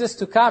for Jesus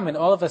to come and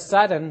all of a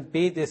sudden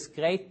be this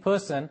great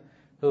person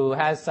who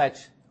has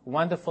such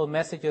wonderful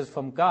messages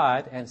from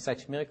God and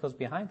such miracles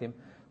behind Him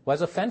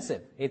was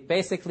offensive. It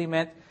basically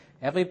meant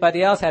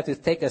everybody else had to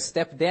take a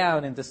step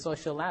down in the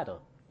social ladder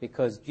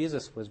because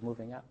Jesus was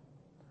moving up.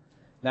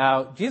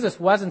 Now, Jesus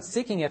wasn't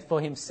seeking it for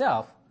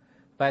himself,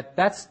 but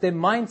that's the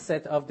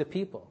mindset of the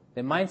people.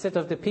 The mindset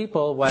of the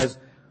people was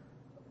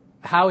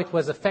how it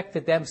was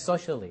affected them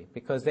socially,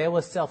 because they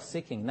were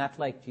self-seeking, not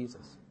like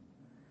Jesus.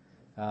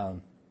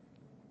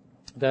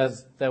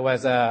 There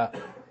was a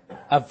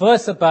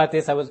verse about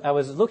this. I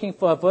was looking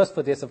for a verse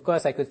for this. Of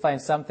course, I could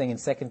find something in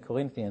 2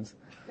 Corinthians.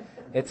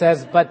 It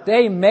says, "But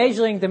they,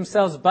 measuring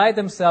themselves by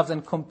themselves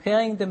and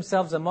comparing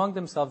themselves among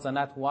themselves, are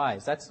not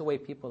wise." That's the way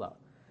people are.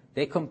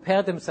 They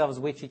compare themselves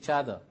with each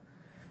other,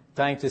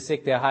 trying to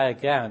seek their higher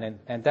ground.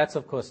 And that's,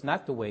 of course,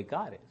 not the way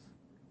God is.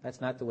 That's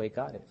not the way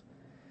God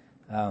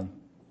is.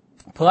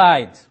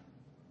 Pride.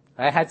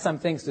 I had some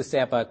things to say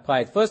about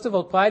pride. First of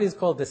all, pride is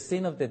called the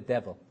sin of the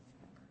devil.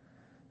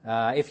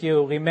 If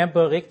you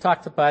remember, Rick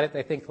talked about it,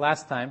 I think,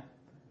 last time,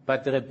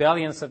 but the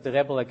rebellions of the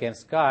rebel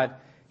against God.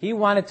 He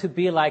wanted to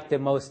be like the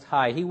Most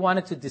High. He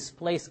wanted to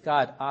displace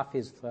God off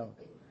his throne.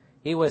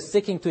 He was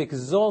seeking to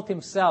exalt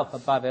himself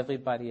above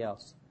everybody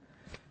else.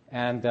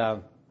 And,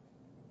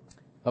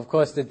 of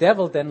course, the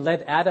devil then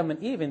led Adam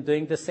and Eve in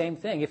doing the same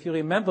thing. If you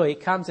remember, he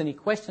comes and he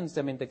questions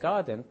them in the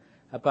garden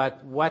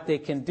about what they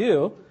can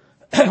do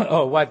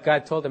or what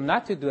God told them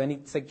not to do. And he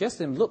suggests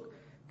to them, look,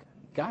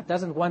 God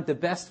doesn't want the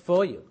best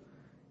for you.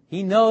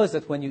 He knows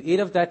that when you eat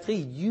of that tree,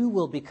 you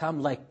will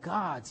become like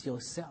gods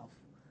yourself.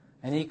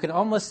 And you can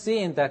almost see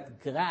in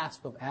that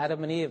grasp of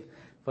Adam and Eve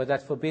for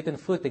that forbidden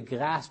fruit, the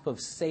grasp of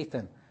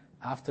Satan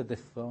after the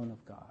throne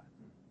of God.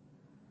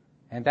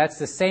 And that's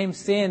the same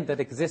sin that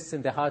exists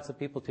in the hearts of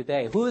people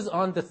today. Who's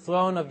on the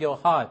throne of your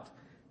heart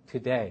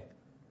today?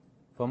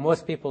 For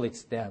most people,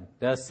 it's them.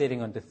 They're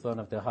sitting on the throne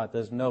of their heart.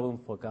 There's no room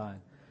for God.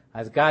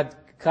 As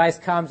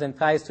Christ comes and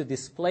tries to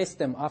displace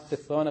them off the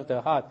throne of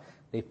their heart,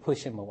 they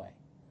push him away.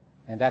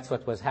 And that's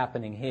what was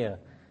happening here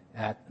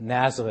at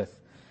Nazareth.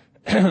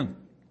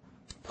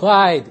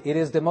 Pride, it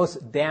is the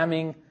most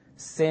damning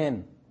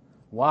sin.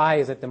 Why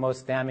is it the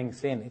most damning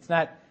sin? It's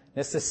not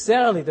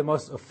necessarily the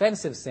most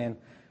offensive sin,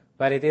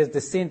 but it is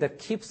the sin that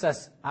keeps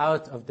us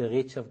out of the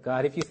reach of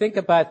God. If you think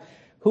about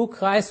who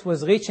Christ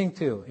was reaching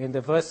to in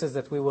the verses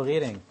that we were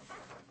reading,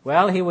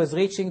 well, he was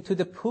reaching to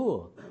the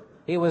poor.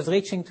 He was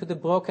reaching to the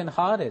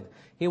brokenhearted.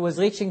 He was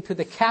reaching to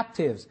the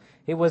captives.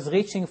 He was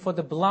reaching for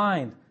the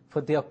blind,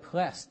 for the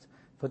oppressed,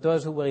 for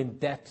those who were in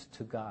debt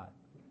to God.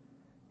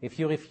 If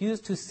you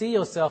refuse to see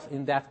yourself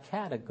in that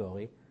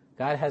category,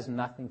 God has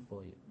nothing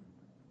for you.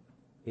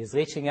 He's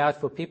reaching out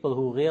for people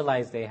who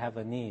realize they have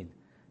a need.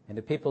 And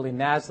the people in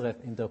Nazareth,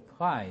 in their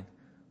pride,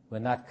 were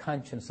not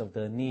conscious of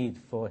their need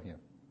for him,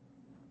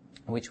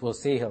 which we'll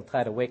see he'll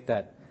try to wake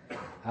that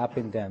up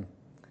in them.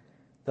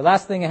 The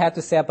last thing I had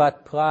to say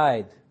about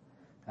pride,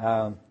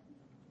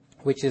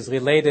 which is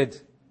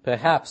related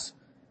perhaps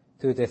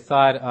to the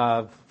thought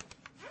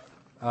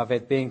of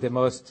it being the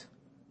most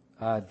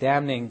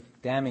damning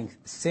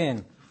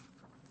sin.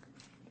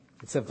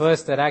 It's a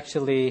verse that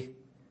actually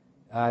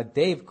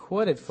Dave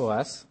quoted for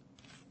us.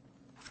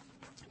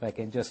 If I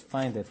can just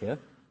find it here.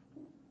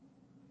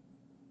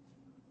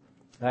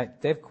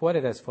 Right, Dave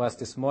quoted us for us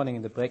this morning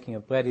in the breaking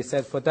of bread. He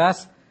said, "For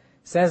thus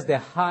says the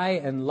high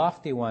and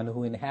lofty one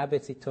who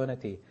inhabits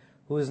eternity,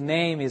 whose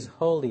name is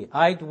holy.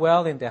 I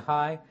dwell in the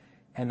high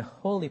and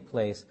holy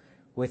place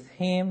with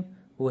him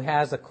who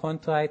has a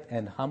contrite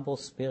and humble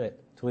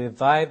spirit, to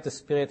revive the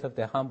spirit of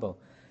the humble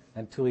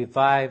and to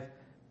revive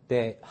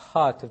the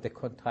heart of the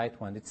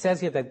contrite one." It says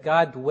here that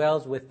God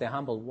dwells with the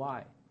humble.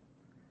 Why?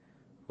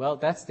 Well,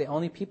 that's the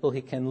only people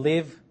he can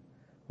live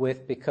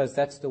with, because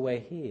that's the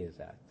way he is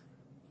at.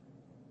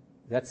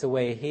 That's the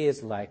way he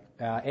is like.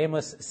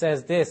 Amos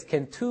says this,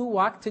 "Can two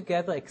walk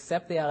together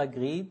except they are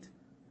agreed?"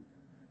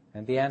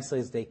 And the answer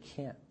is they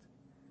can't.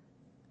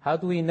 How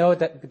do we know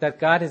that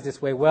God is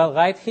this way? Well,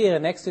 right here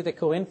next to the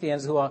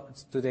Corinthians,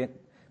 to the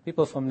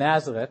people from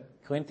Nazareth,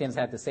 Corinthians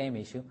had the same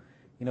issue,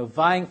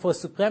 vying for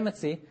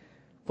supremacy.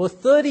 For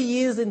 30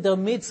 years in their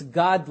midst,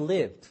 God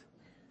lived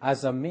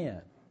as a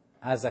man,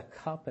 as a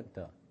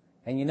carpenter.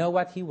 And you know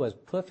what? He was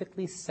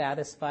perfectly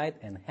satisfied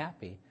and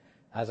happy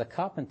as a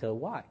carpenter.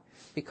 Why?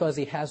 Because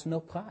he has no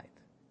pride.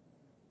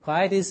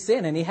 Pride is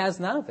sin, and he has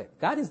none of it.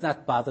 God is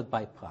not bothered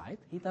by pride.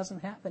 He doesn't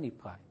have any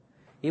pride.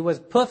 He was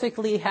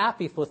perfectly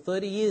happy for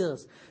 30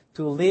 years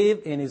to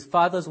live in his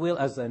Father's will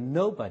as a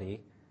nobody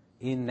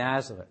in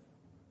Nazareth.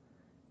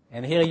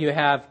 And here you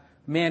have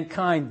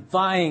mankind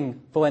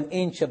vying for an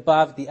inch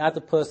above the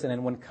other person,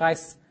 and when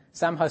Christ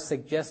somehow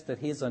suggests that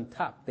he's on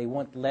top, they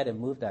won't let him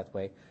move that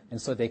way,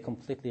 and so they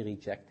completely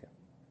reject him.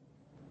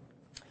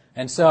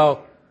 And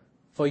so,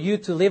 for you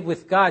to live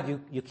with God,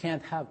 you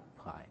can't have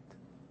pride.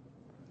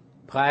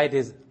 Pride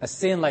is a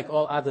sin like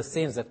all other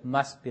sins that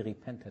must be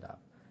repented of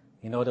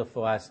in order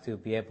for us to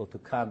be able to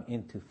come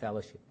into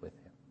fellowship with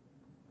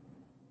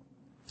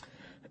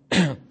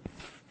him.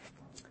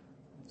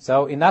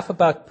 So enough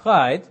about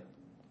pride.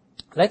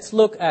 Let's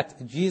look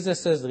at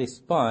Jesus'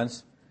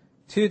 response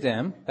to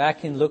them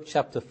back in Luke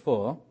chapter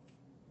 4.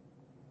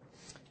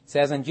 It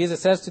says, and Jesus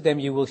says to them,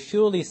 you will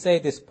surely say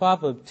this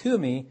proverb to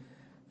me,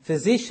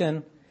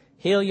 physician,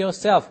 heal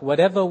yourself.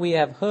 Whatever we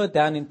have heard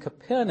done in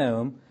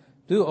Capernaum,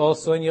 do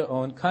also in your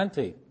own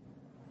country.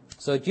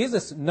 So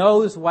Jesus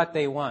knows what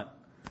they want.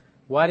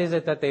 What is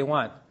it that they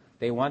want?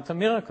 They want a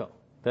miracle.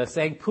 They're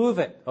saying, prove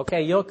it.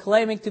 Okay, you're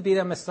claiming to be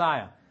the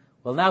Messiah.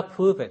 Well, now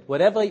prove it.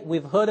 Whatever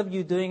we've heard of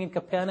you doing in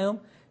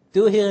Capernaum,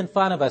 do here in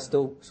front of us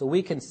so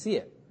we can see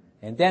it.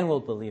 And then we'll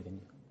believe in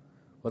you.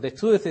 Well, the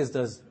truth is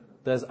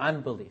there's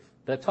unbelief.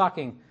 They're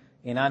talking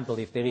in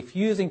unbelief. They're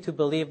refusing to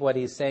believe what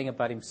he's saying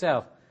about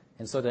himself.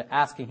 And so they're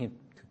asking him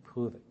to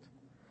prove it.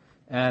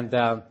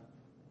 And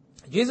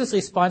Jesus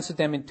responds to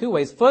them in two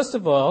ways. First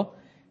of all,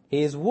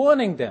 he is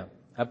warning them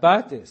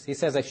about this. He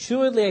says,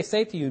 assuredly I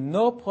say to you,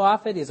 no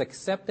prophet is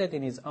accepted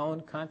in his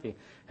own country.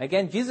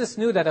 Again, Jesus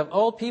knew that of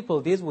all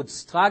people, these would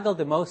struggle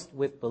the most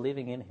with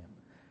believing in him.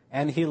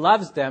 And he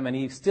loves them, and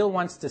he still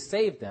wants to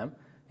save them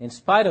in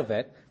spite of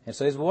it. And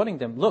so he's warning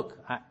them, look,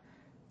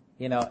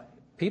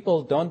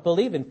 people don't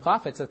believe in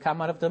prophets that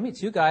come out of their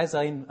midst. You guys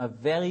are in a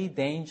very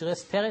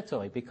dangerous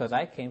territory because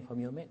I came from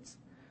your midst.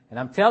 And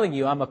I'm telling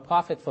you, I'm a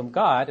prophet from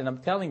God, and I'm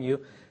telling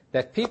you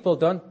that people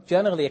don't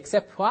generally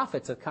accept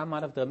prophets that come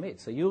out of their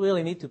midst. So you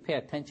really need to pay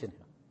attention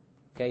here.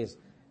 Okay, he's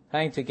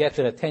trying to get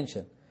their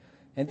attention.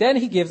 And then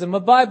he gives them a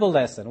Bible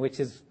lesson,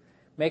 which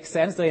makes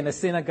sense. They're in a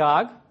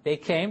synagogue. They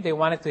came, they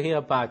wanted to hear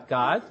about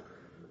God.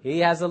 He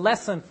has a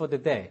lesson for the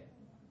day.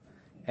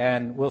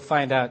 And we'll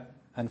find out,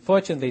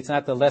 unfortunately, it's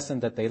not the lesson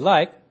that they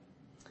like.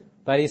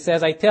 But he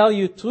says, I tell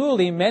you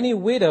truly, many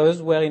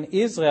widows were in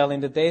Israel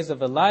in the days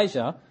of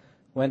Elijah,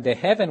 when the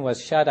heaven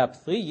was shut up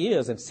 3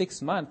 years and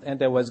 6 months, and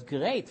there was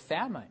great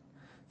famine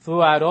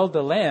throughout all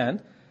the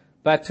land.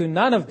 But to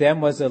none of them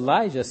was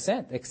Elijah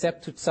sent,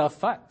 except to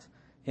Zarephath,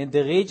 in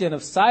the region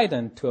of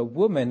Sidon, to a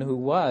woman who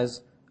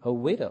was a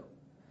widow.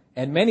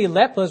 And many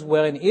lepers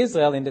were in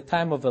Israel in the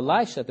time of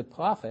Elisha the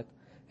prophet,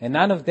 and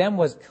none of them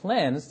was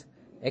cleansed,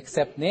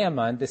 except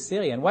Naaman the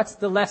Syrian. What's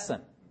the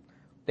lesson?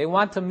 They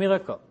want a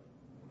miracle.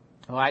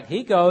 All right,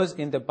 he goes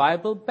in the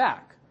Bible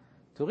back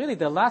to really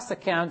the last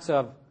accounts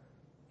of,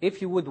 if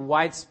you would,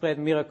 widespread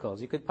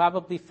miracles. You could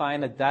probably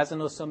find a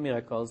dozen or so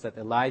miracles that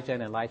Elijah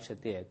and Elisha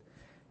did.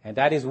 And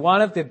that is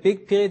one of the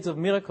big periods of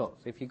miracles.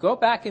 If you go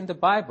back in the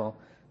Bible,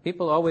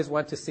 people always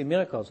want to see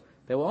miracles.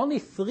 There were only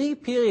 3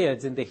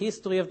 periods in the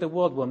history of the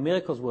world where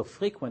miracles were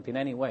frequent in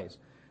any ways.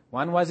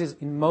 One was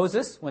in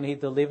Moses, when he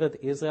delivered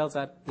Israel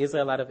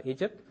out of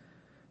Egypt.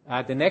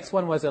 The next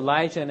one was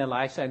Elijah and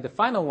Elisha. And the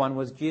final one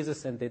was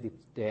Jesus and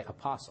the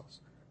apostles.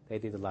 They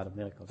did a lot of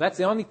miracles. That's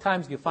the only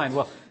times you find,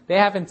 well, they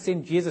haven't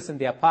seen Jesus and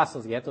the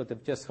apostles yet, or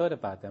they've just heard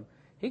about them.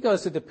 He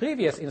goes to the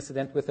previous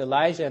incident with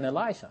Elijah and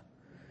Elisha.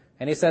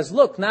 And he says,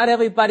 look, not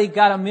everybody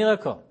got a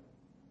miracle.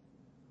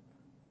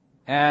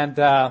 And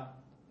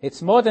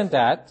it's more than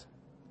that,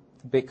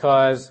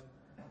 because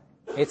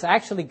it's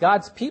actually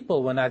God's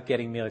people were not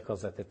getting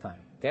miracles at the time.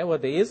 They were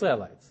the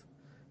Israelites.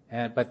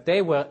 But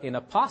they were in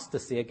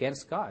apostasy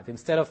against God.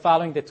 Instead of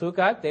following the true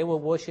God, they were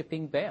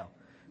worshiping Baal.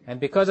 And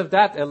because of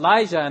that,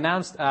 Elijah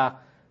announced a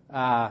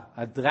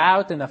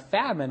drought and a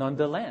famine on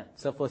the land.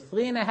 So for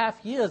 3.5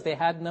 years, they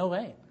had no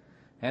rain.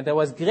 And there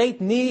was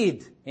great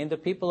need in the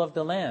people of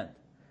the land.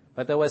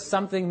 But there was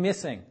something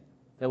missing.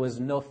 There was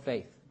no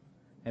faith.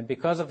 And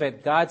because of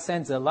it, God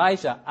sends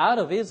Elijah out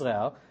of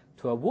Israel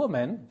to a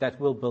woman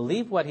that will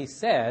believe what he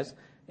says,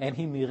 and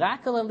he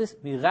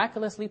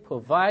miraculously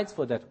provides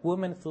for that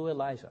woman through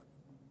Elijah.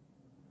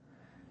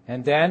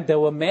 And then there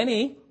were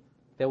many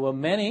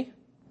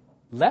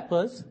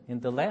lepers in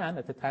the land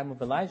at the time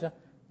of Elijah.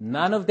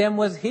 None of them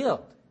was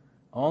healed.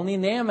 Only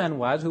Naaman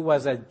was, who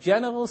was a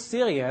general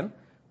Syrian,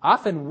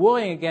 often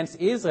warring against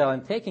Israel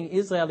and taking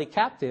Israeli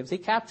captives. He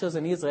captures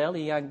an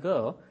Israeli young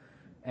girl,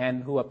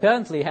 and who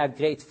apparently had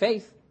great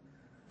faith.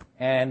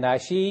 And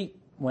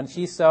when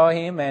she saw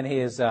him and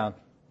his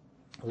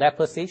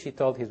leprosy, she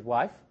told his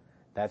wife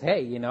that,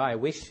 hey, I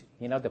wish,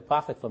 the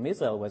prophet from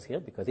Israel was here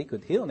because he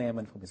could heal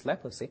Naaman from his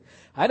leprosy.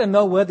 I don't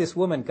know where this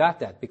woman got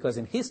that, because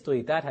in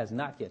history that has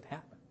not yet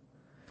happened.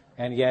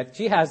 And yet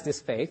she has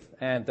this faith,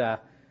 and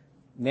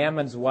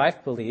Naaman's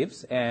wife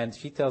believes, and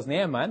she tells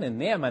Naaman, and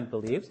Naaman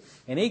believes,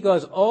 and he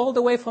goes all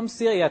the way from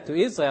Syria to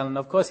Israel, and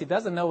of course he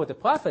doesn't know what the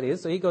prophet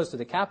is, so he goes to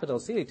the capital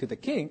city, to the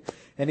king,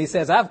 and he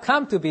says, I've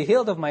come to be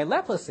healed of my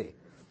leprosy.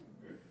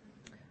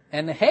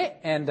 And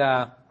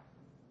Ahab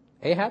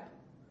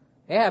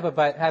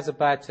has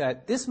about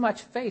this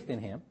much faith in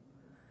him,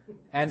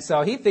 and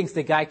so he thinks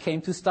the guy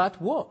came to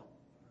start war.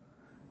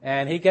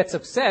 And he gets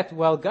upset.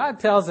 Well, God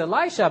tells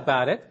Elisha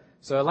about it,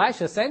 so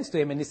Elisha sends to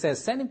him, and he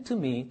says, send him to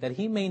me, that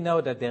he may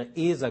know that there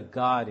is a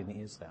God in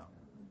Israel.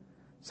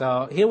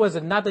 So here was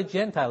another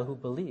Gentile who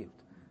believed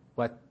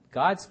what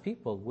God's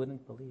people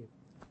wouldn't believe.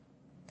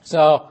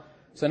 So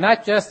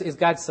not just is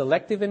God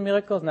selective in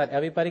miracles, not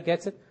everybody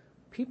gets it.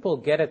 People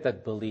get it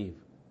that believe.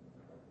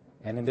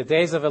 And in the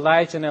days of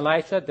Elijah and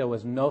Elisha, there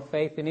was no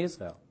faith in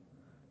Israel.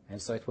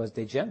 And so it was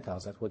the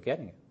Gentiles that were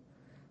getting it.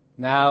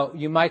 Now,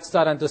 you might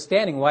start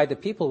understanding why the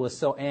people were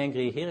so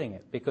angry hearing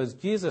it, because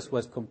Jesus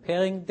was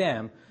comparing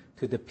them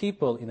to the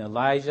people in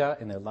Elijah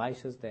and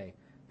Elisha's day,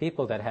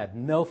 people that had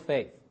no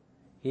faith.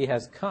 He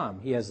has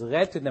come. He has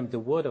read to them the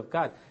word of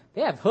God.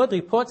 They have heard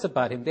reports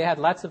about him. They had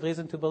lots of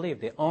reason to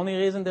believe. The only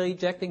reason they're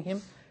rejecting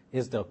him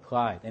is their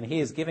pride. And he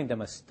is giving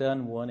them a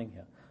stern warning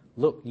here.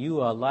 Look,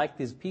 you are like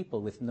these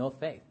people with no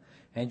faith.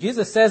 And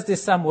Jesus says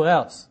this somewhere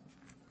else.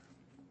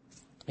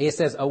 He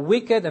says, a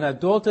wicked and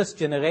adulterous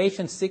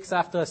generation seeks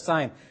after a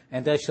sign,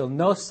 and there shall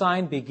no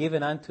sign be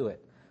given unto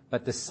it,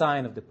 but the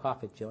sign of the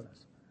prophet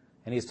Jonas.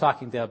 And he's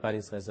talking there about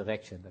his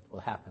resurrection that will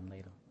happen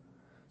later.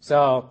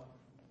 So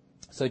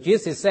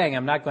Jesus is saying,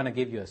 I'm not going to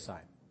give you a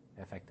sign,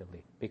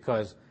 effectively,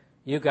 because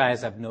you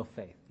guys have no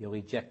faith. You're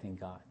rejecting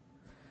God.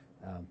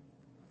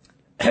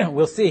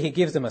 We'll see, he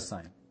gives them a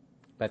sign.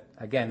 But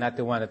again, not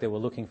the one that they were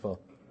looking for.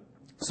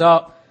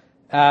 So,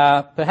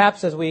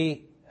 perhaps as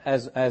we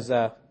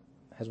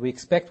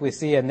expect, we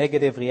see a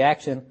negative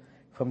reaction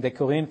from the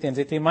Corinthians.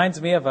 It reminds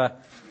me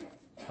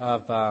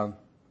of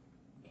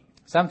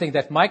something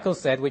that Michael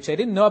said, which I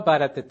didn't know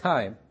about at the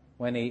time,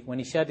 when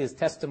he shared his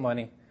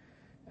testimony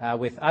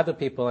with other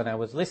people, and I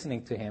was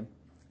listening to him.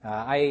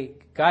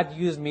 God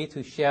used me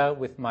to share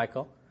with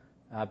Michael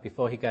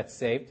before he got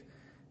saved,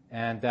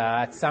 and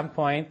at some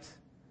point,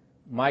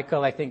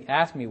 Michael, I think,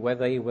 asked me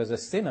whether he was a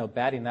sinner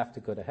bad enough to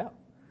go to hell.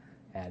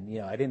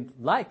 And, I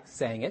didn't like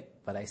saying it,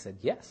 but I said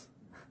yes.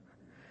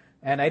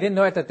 And I didn't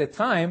know it at the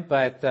time,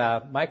 but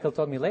Michael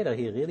told me later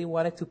he really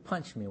wanted to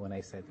punch me when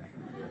I said that.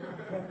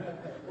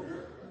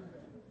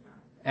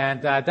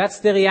 And that's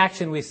the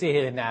reaction we see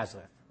here in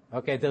Nazareth.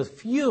 Okay, they're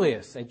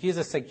furious at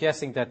Jesus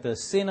suggesting that they're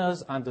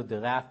sinners under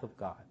the wrath of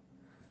God.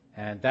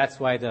 And that's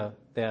why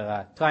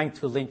they're trying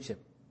to lynch him,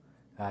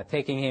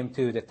 taking him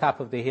to the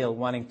top of the hill,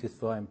 wanting to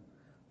throw him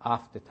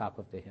off the top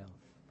of the hill.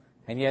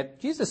 And yet,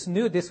 Jesus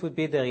knew this would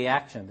be the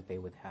reaction that they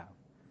would have.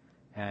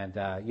 And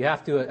you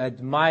have to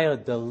admire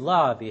the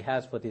love he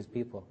has for these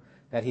people,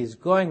 that he's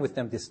going with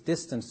them this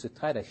distance to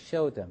try to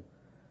show them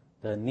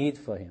the need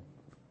for him.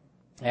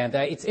 And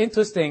it's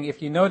interesting,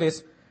 if you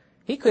notice,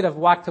 he could have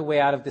walked away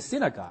out of the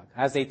synagogue.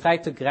 As they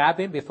tried to grab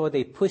him before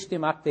they pushed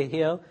him up the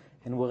hill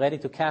and were ready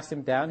to cast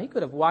him down, he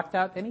could have walked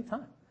out any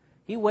time.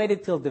 He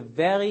waited till the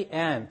very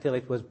end, till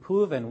it was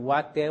proven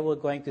what they were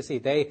going to see.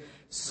 They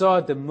saw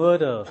the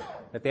murder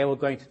that they were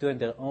going to do in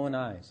their own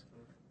eyes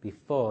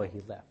before he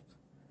left,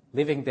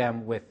 leaving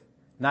them with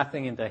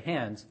nothing in their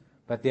hands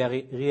but their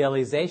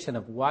realization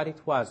of what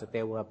it was that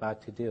they were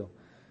about to do.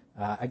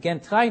 Again,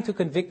 trying to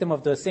convict them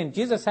of their sin.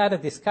 Jesus had a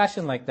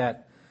discussion like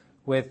that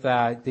with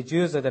the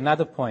Jews at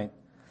another point.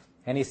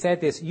 And he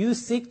said this, you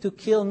seek to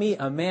kill me,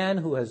 a man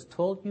who has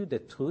told you the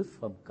truth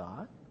from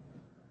God?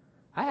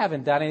 I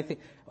haven't done anything.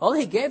 All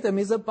he gave them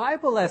is a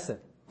Bible lesson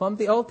from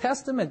the Old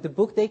Testament, the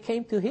book they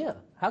came to hear.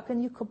 How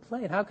can you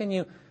complain? How can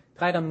you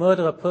try to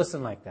murder a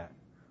person like that?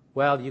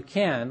 Well, you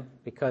can,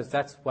 because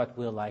that's what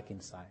we're like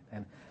inside.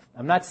 And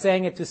I'm not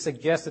saying it to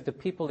suggest that the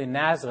people in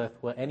Nazareth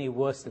were any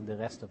worse than the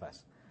rest of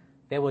us.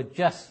 They were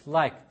just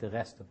like the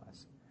rest of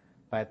us.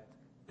 But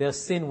their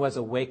sin was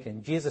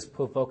awakened. Jesus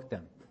provoked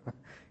them,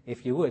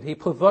 if you would. He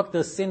provoked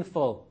their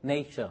sinful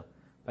nature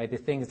by the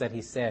things that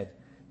he said.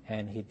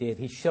 And he did.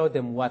 He showed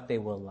them what they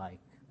were like.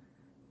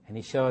 And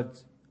he showed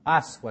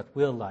us what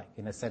we're like,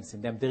 in a sense,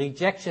 in them. The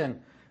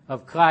rejection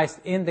of Christ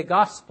in the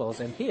Gospels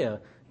and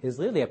here is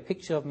really a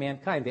picture of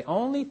mankind. The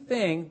only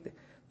thing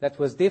that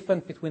was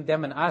different between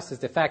them and us is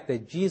the fact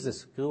that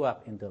Jesus grew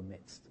up in their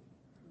midst.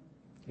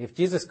 If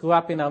Jesus grew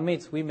up in our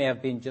midst, we may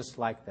have been just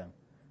like them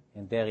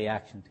in their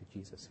reaction to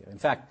Jesus here. In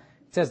fact,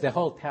 it says the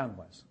whole town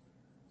was.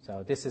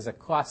 So this is a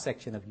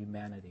cross-section of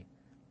humanity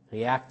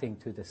reacting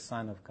to the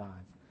Son of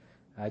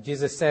God.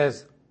 Jesus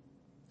says,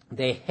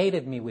 they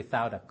hated me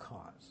without a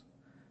cause.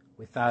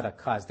 Without a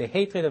cause. The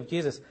hatred of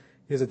Jesus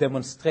is a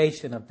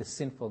demonstration of the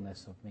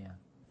sinfulness of man.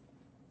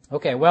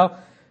 Okay, well,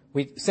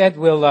 we said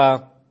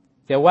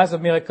there was a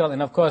miracle,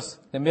 and of course,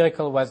 the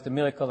miracle was the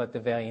miracle at the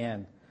very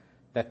end,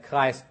 that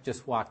Christ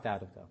just walked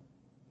out of them.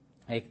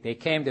 They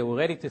came, they were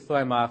ready to throw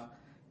him off,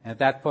 and at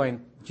that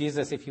point,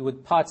 Jesus, if you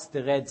would, parts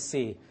the Red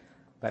Sea,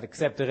 but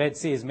except the Red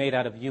Sea is made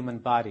out of human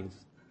bodies,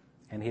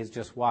 and he's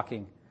just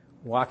walking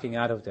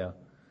out of there.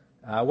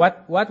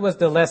 What was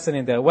the lesson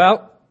in there?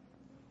 Well,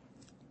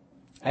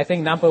 I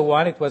think number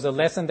one, it was a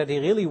lesson that he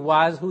really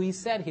was who he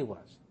said he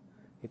was.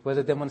 It was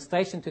a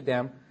demonstration to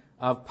them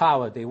of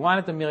power. They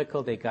wanted a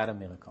miracle, they got a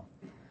miracle.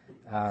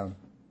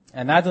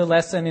 Another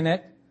lesson in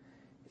it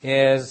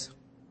is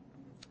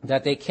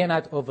that they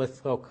cannot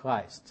overthrow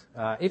Christ.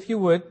 If you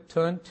would,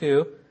 turn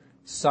to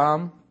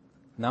Psalm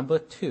number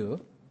 2,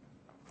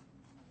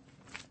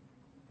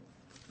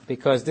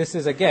 because this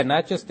is, again,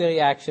 not just the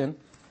reaction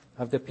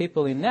of the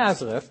people in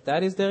Nazareth,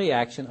 that is the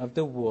reaction of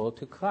the world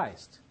to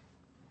Christ.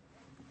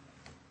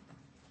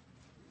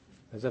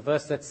 There's a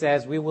verse that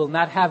says, we will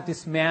not have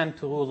this man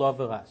to rule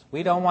over us.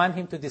 We don't want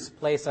him to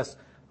displace us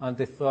on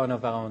the throne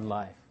of our own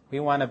life. We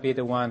want to be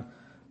the one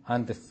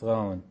on the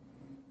throne.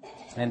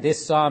 And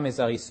this psalm is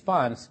a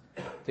response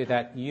to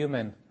that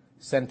human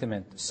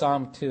sentiment.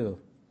 Psalm 2.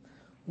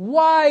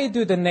 Why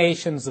do the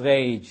nations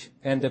rage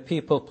and the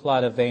people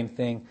plot a vain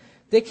thing?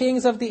 The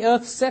kings of the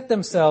earth set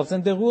themselves,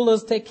 and the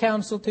rulers take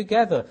counsel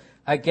together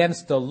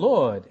against the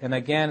Lord and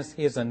against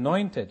his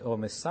anointed, or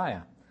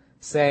Messiah,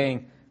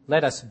 saying,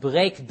 let us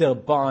break their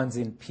bonds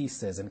in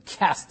pieces and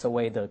cast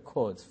away their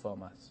cords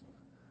from us.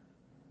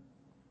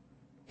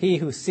 He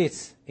who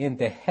sits in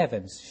the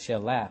heavens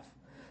shall laugh.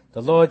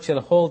 The Lord shall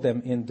hold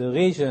them in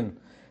derision.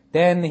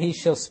 Then he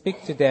shall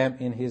speak to them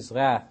in his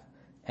wrath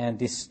and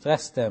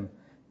distress them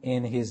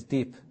in his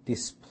deep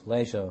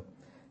displeasure.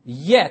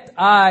 Yet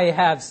I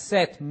have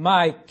set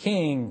my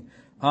king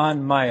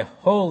on my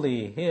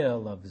holy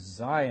hill of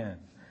Zion.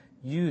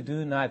 You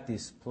do not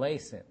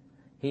displace him.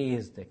 He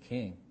is the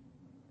king.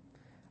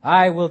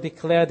 I will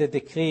declare the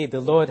decree. The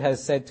Lord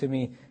has said to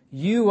me,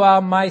 you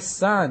are my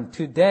son.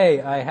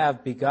 Today I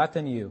have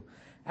begotten you.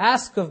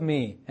 Ask of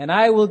me, and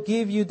I will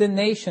give you the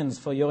nations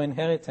for your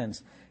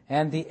inheritance,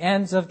 and the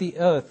ends of the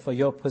earth for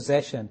your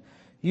possession.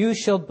 You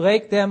shall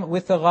break them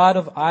with a rod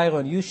of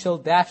iron. You shall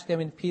dash them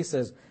in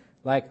pieces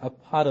like a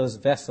potter's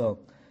vessel.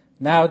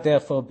 Now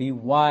therefore be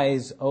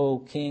wise, O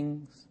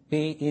kings.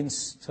 Be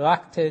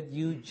instructed,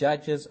 you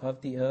judges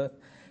of the earth.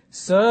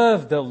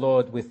 Serve the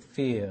Lord with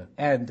fear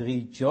and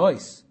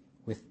rejoice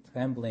with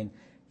trembling.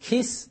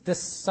 Kiss the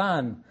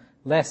Son,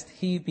 lest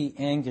he be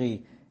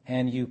angry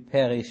and you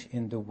perish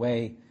in the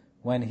way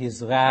when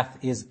his wrath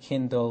is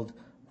kindled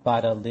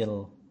but a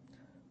little.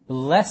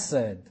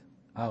 Blessed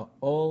are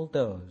all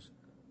those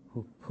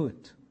who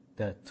put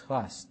their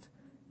trust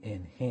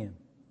in him.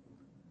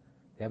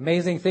 The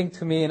amazing thing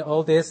to me in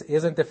all this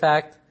isn't the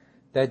fact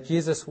that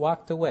Jesus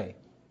walked away.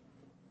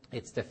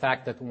 It's the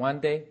fact that one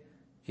day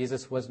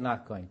Jesus was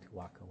not going to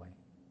walk away.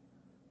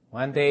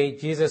 One day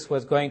Jesus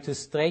was going to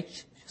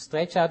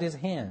stretch out his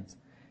hands,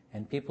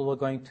 and people were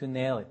going to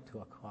nail it to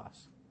a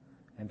cross.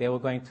 And they were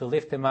going to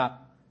lift him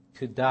up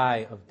to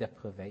die of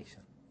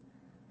deprivation.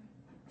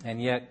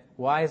 And yet,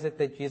 why is it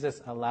that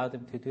Jesus allowed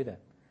them to do that?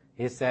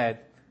 He said,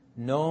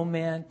 no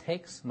man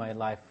takes my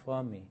life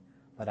from me,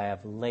 but I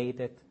have laid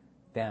it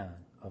down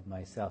of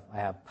myself. I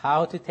have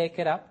power to take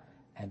it up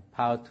and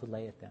power to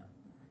lay it down.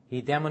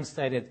 He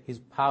demonstrated his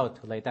power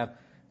to lay it down.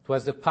 It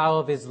was the power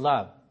of his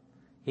love.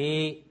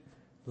 He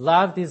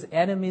loved his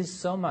enemies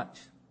so much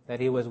that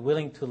he was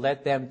willing to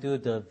let them do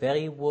the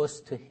very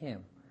worst to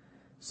him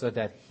so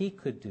that he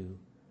could do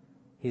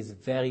his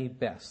very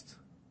best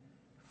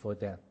for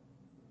them.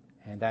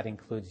 And that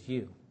includes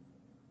you.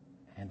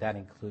 And that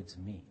includes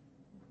me.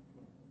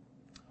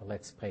 Well,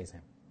 let's praise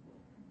him.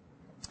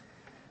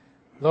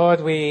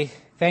 Lord, we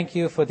thank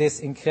you for this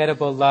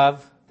incredible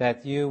love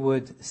that you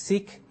would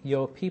seek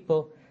your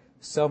people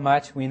so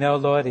much. We know,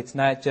 Lord, it's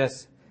not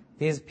just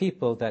these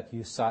people that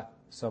you sought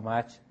so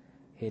much.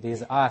 It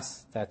is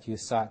us that you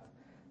sought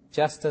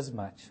just as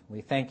much.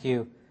 We thank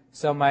you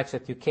so much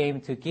that you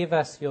came to give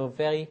us your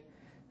very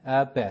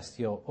best,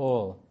 your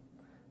all,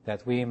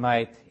 that we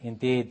might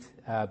indeed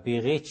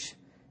be rich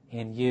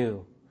in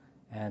you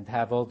and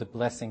have all the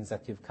blessings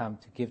that you've come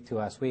to give to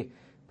us. We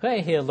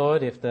pray here,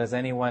 Lord, if there's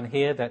anyone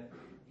here that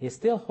is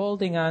still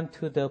holding on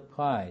to their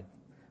pride,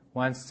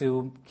 wants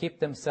to keep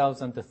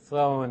themselves on the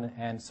throne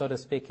and, so to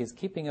speak, is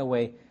keeping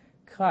away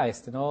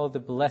Christ and all the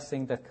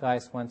blessing that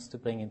Christ wants to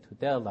bring into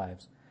their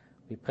lives.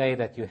 We pray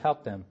that you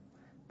help them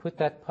put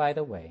that pride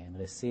away and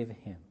receive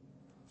him.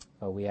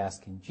 For we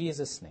ask in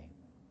Jesus' name.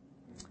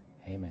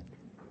 Amen.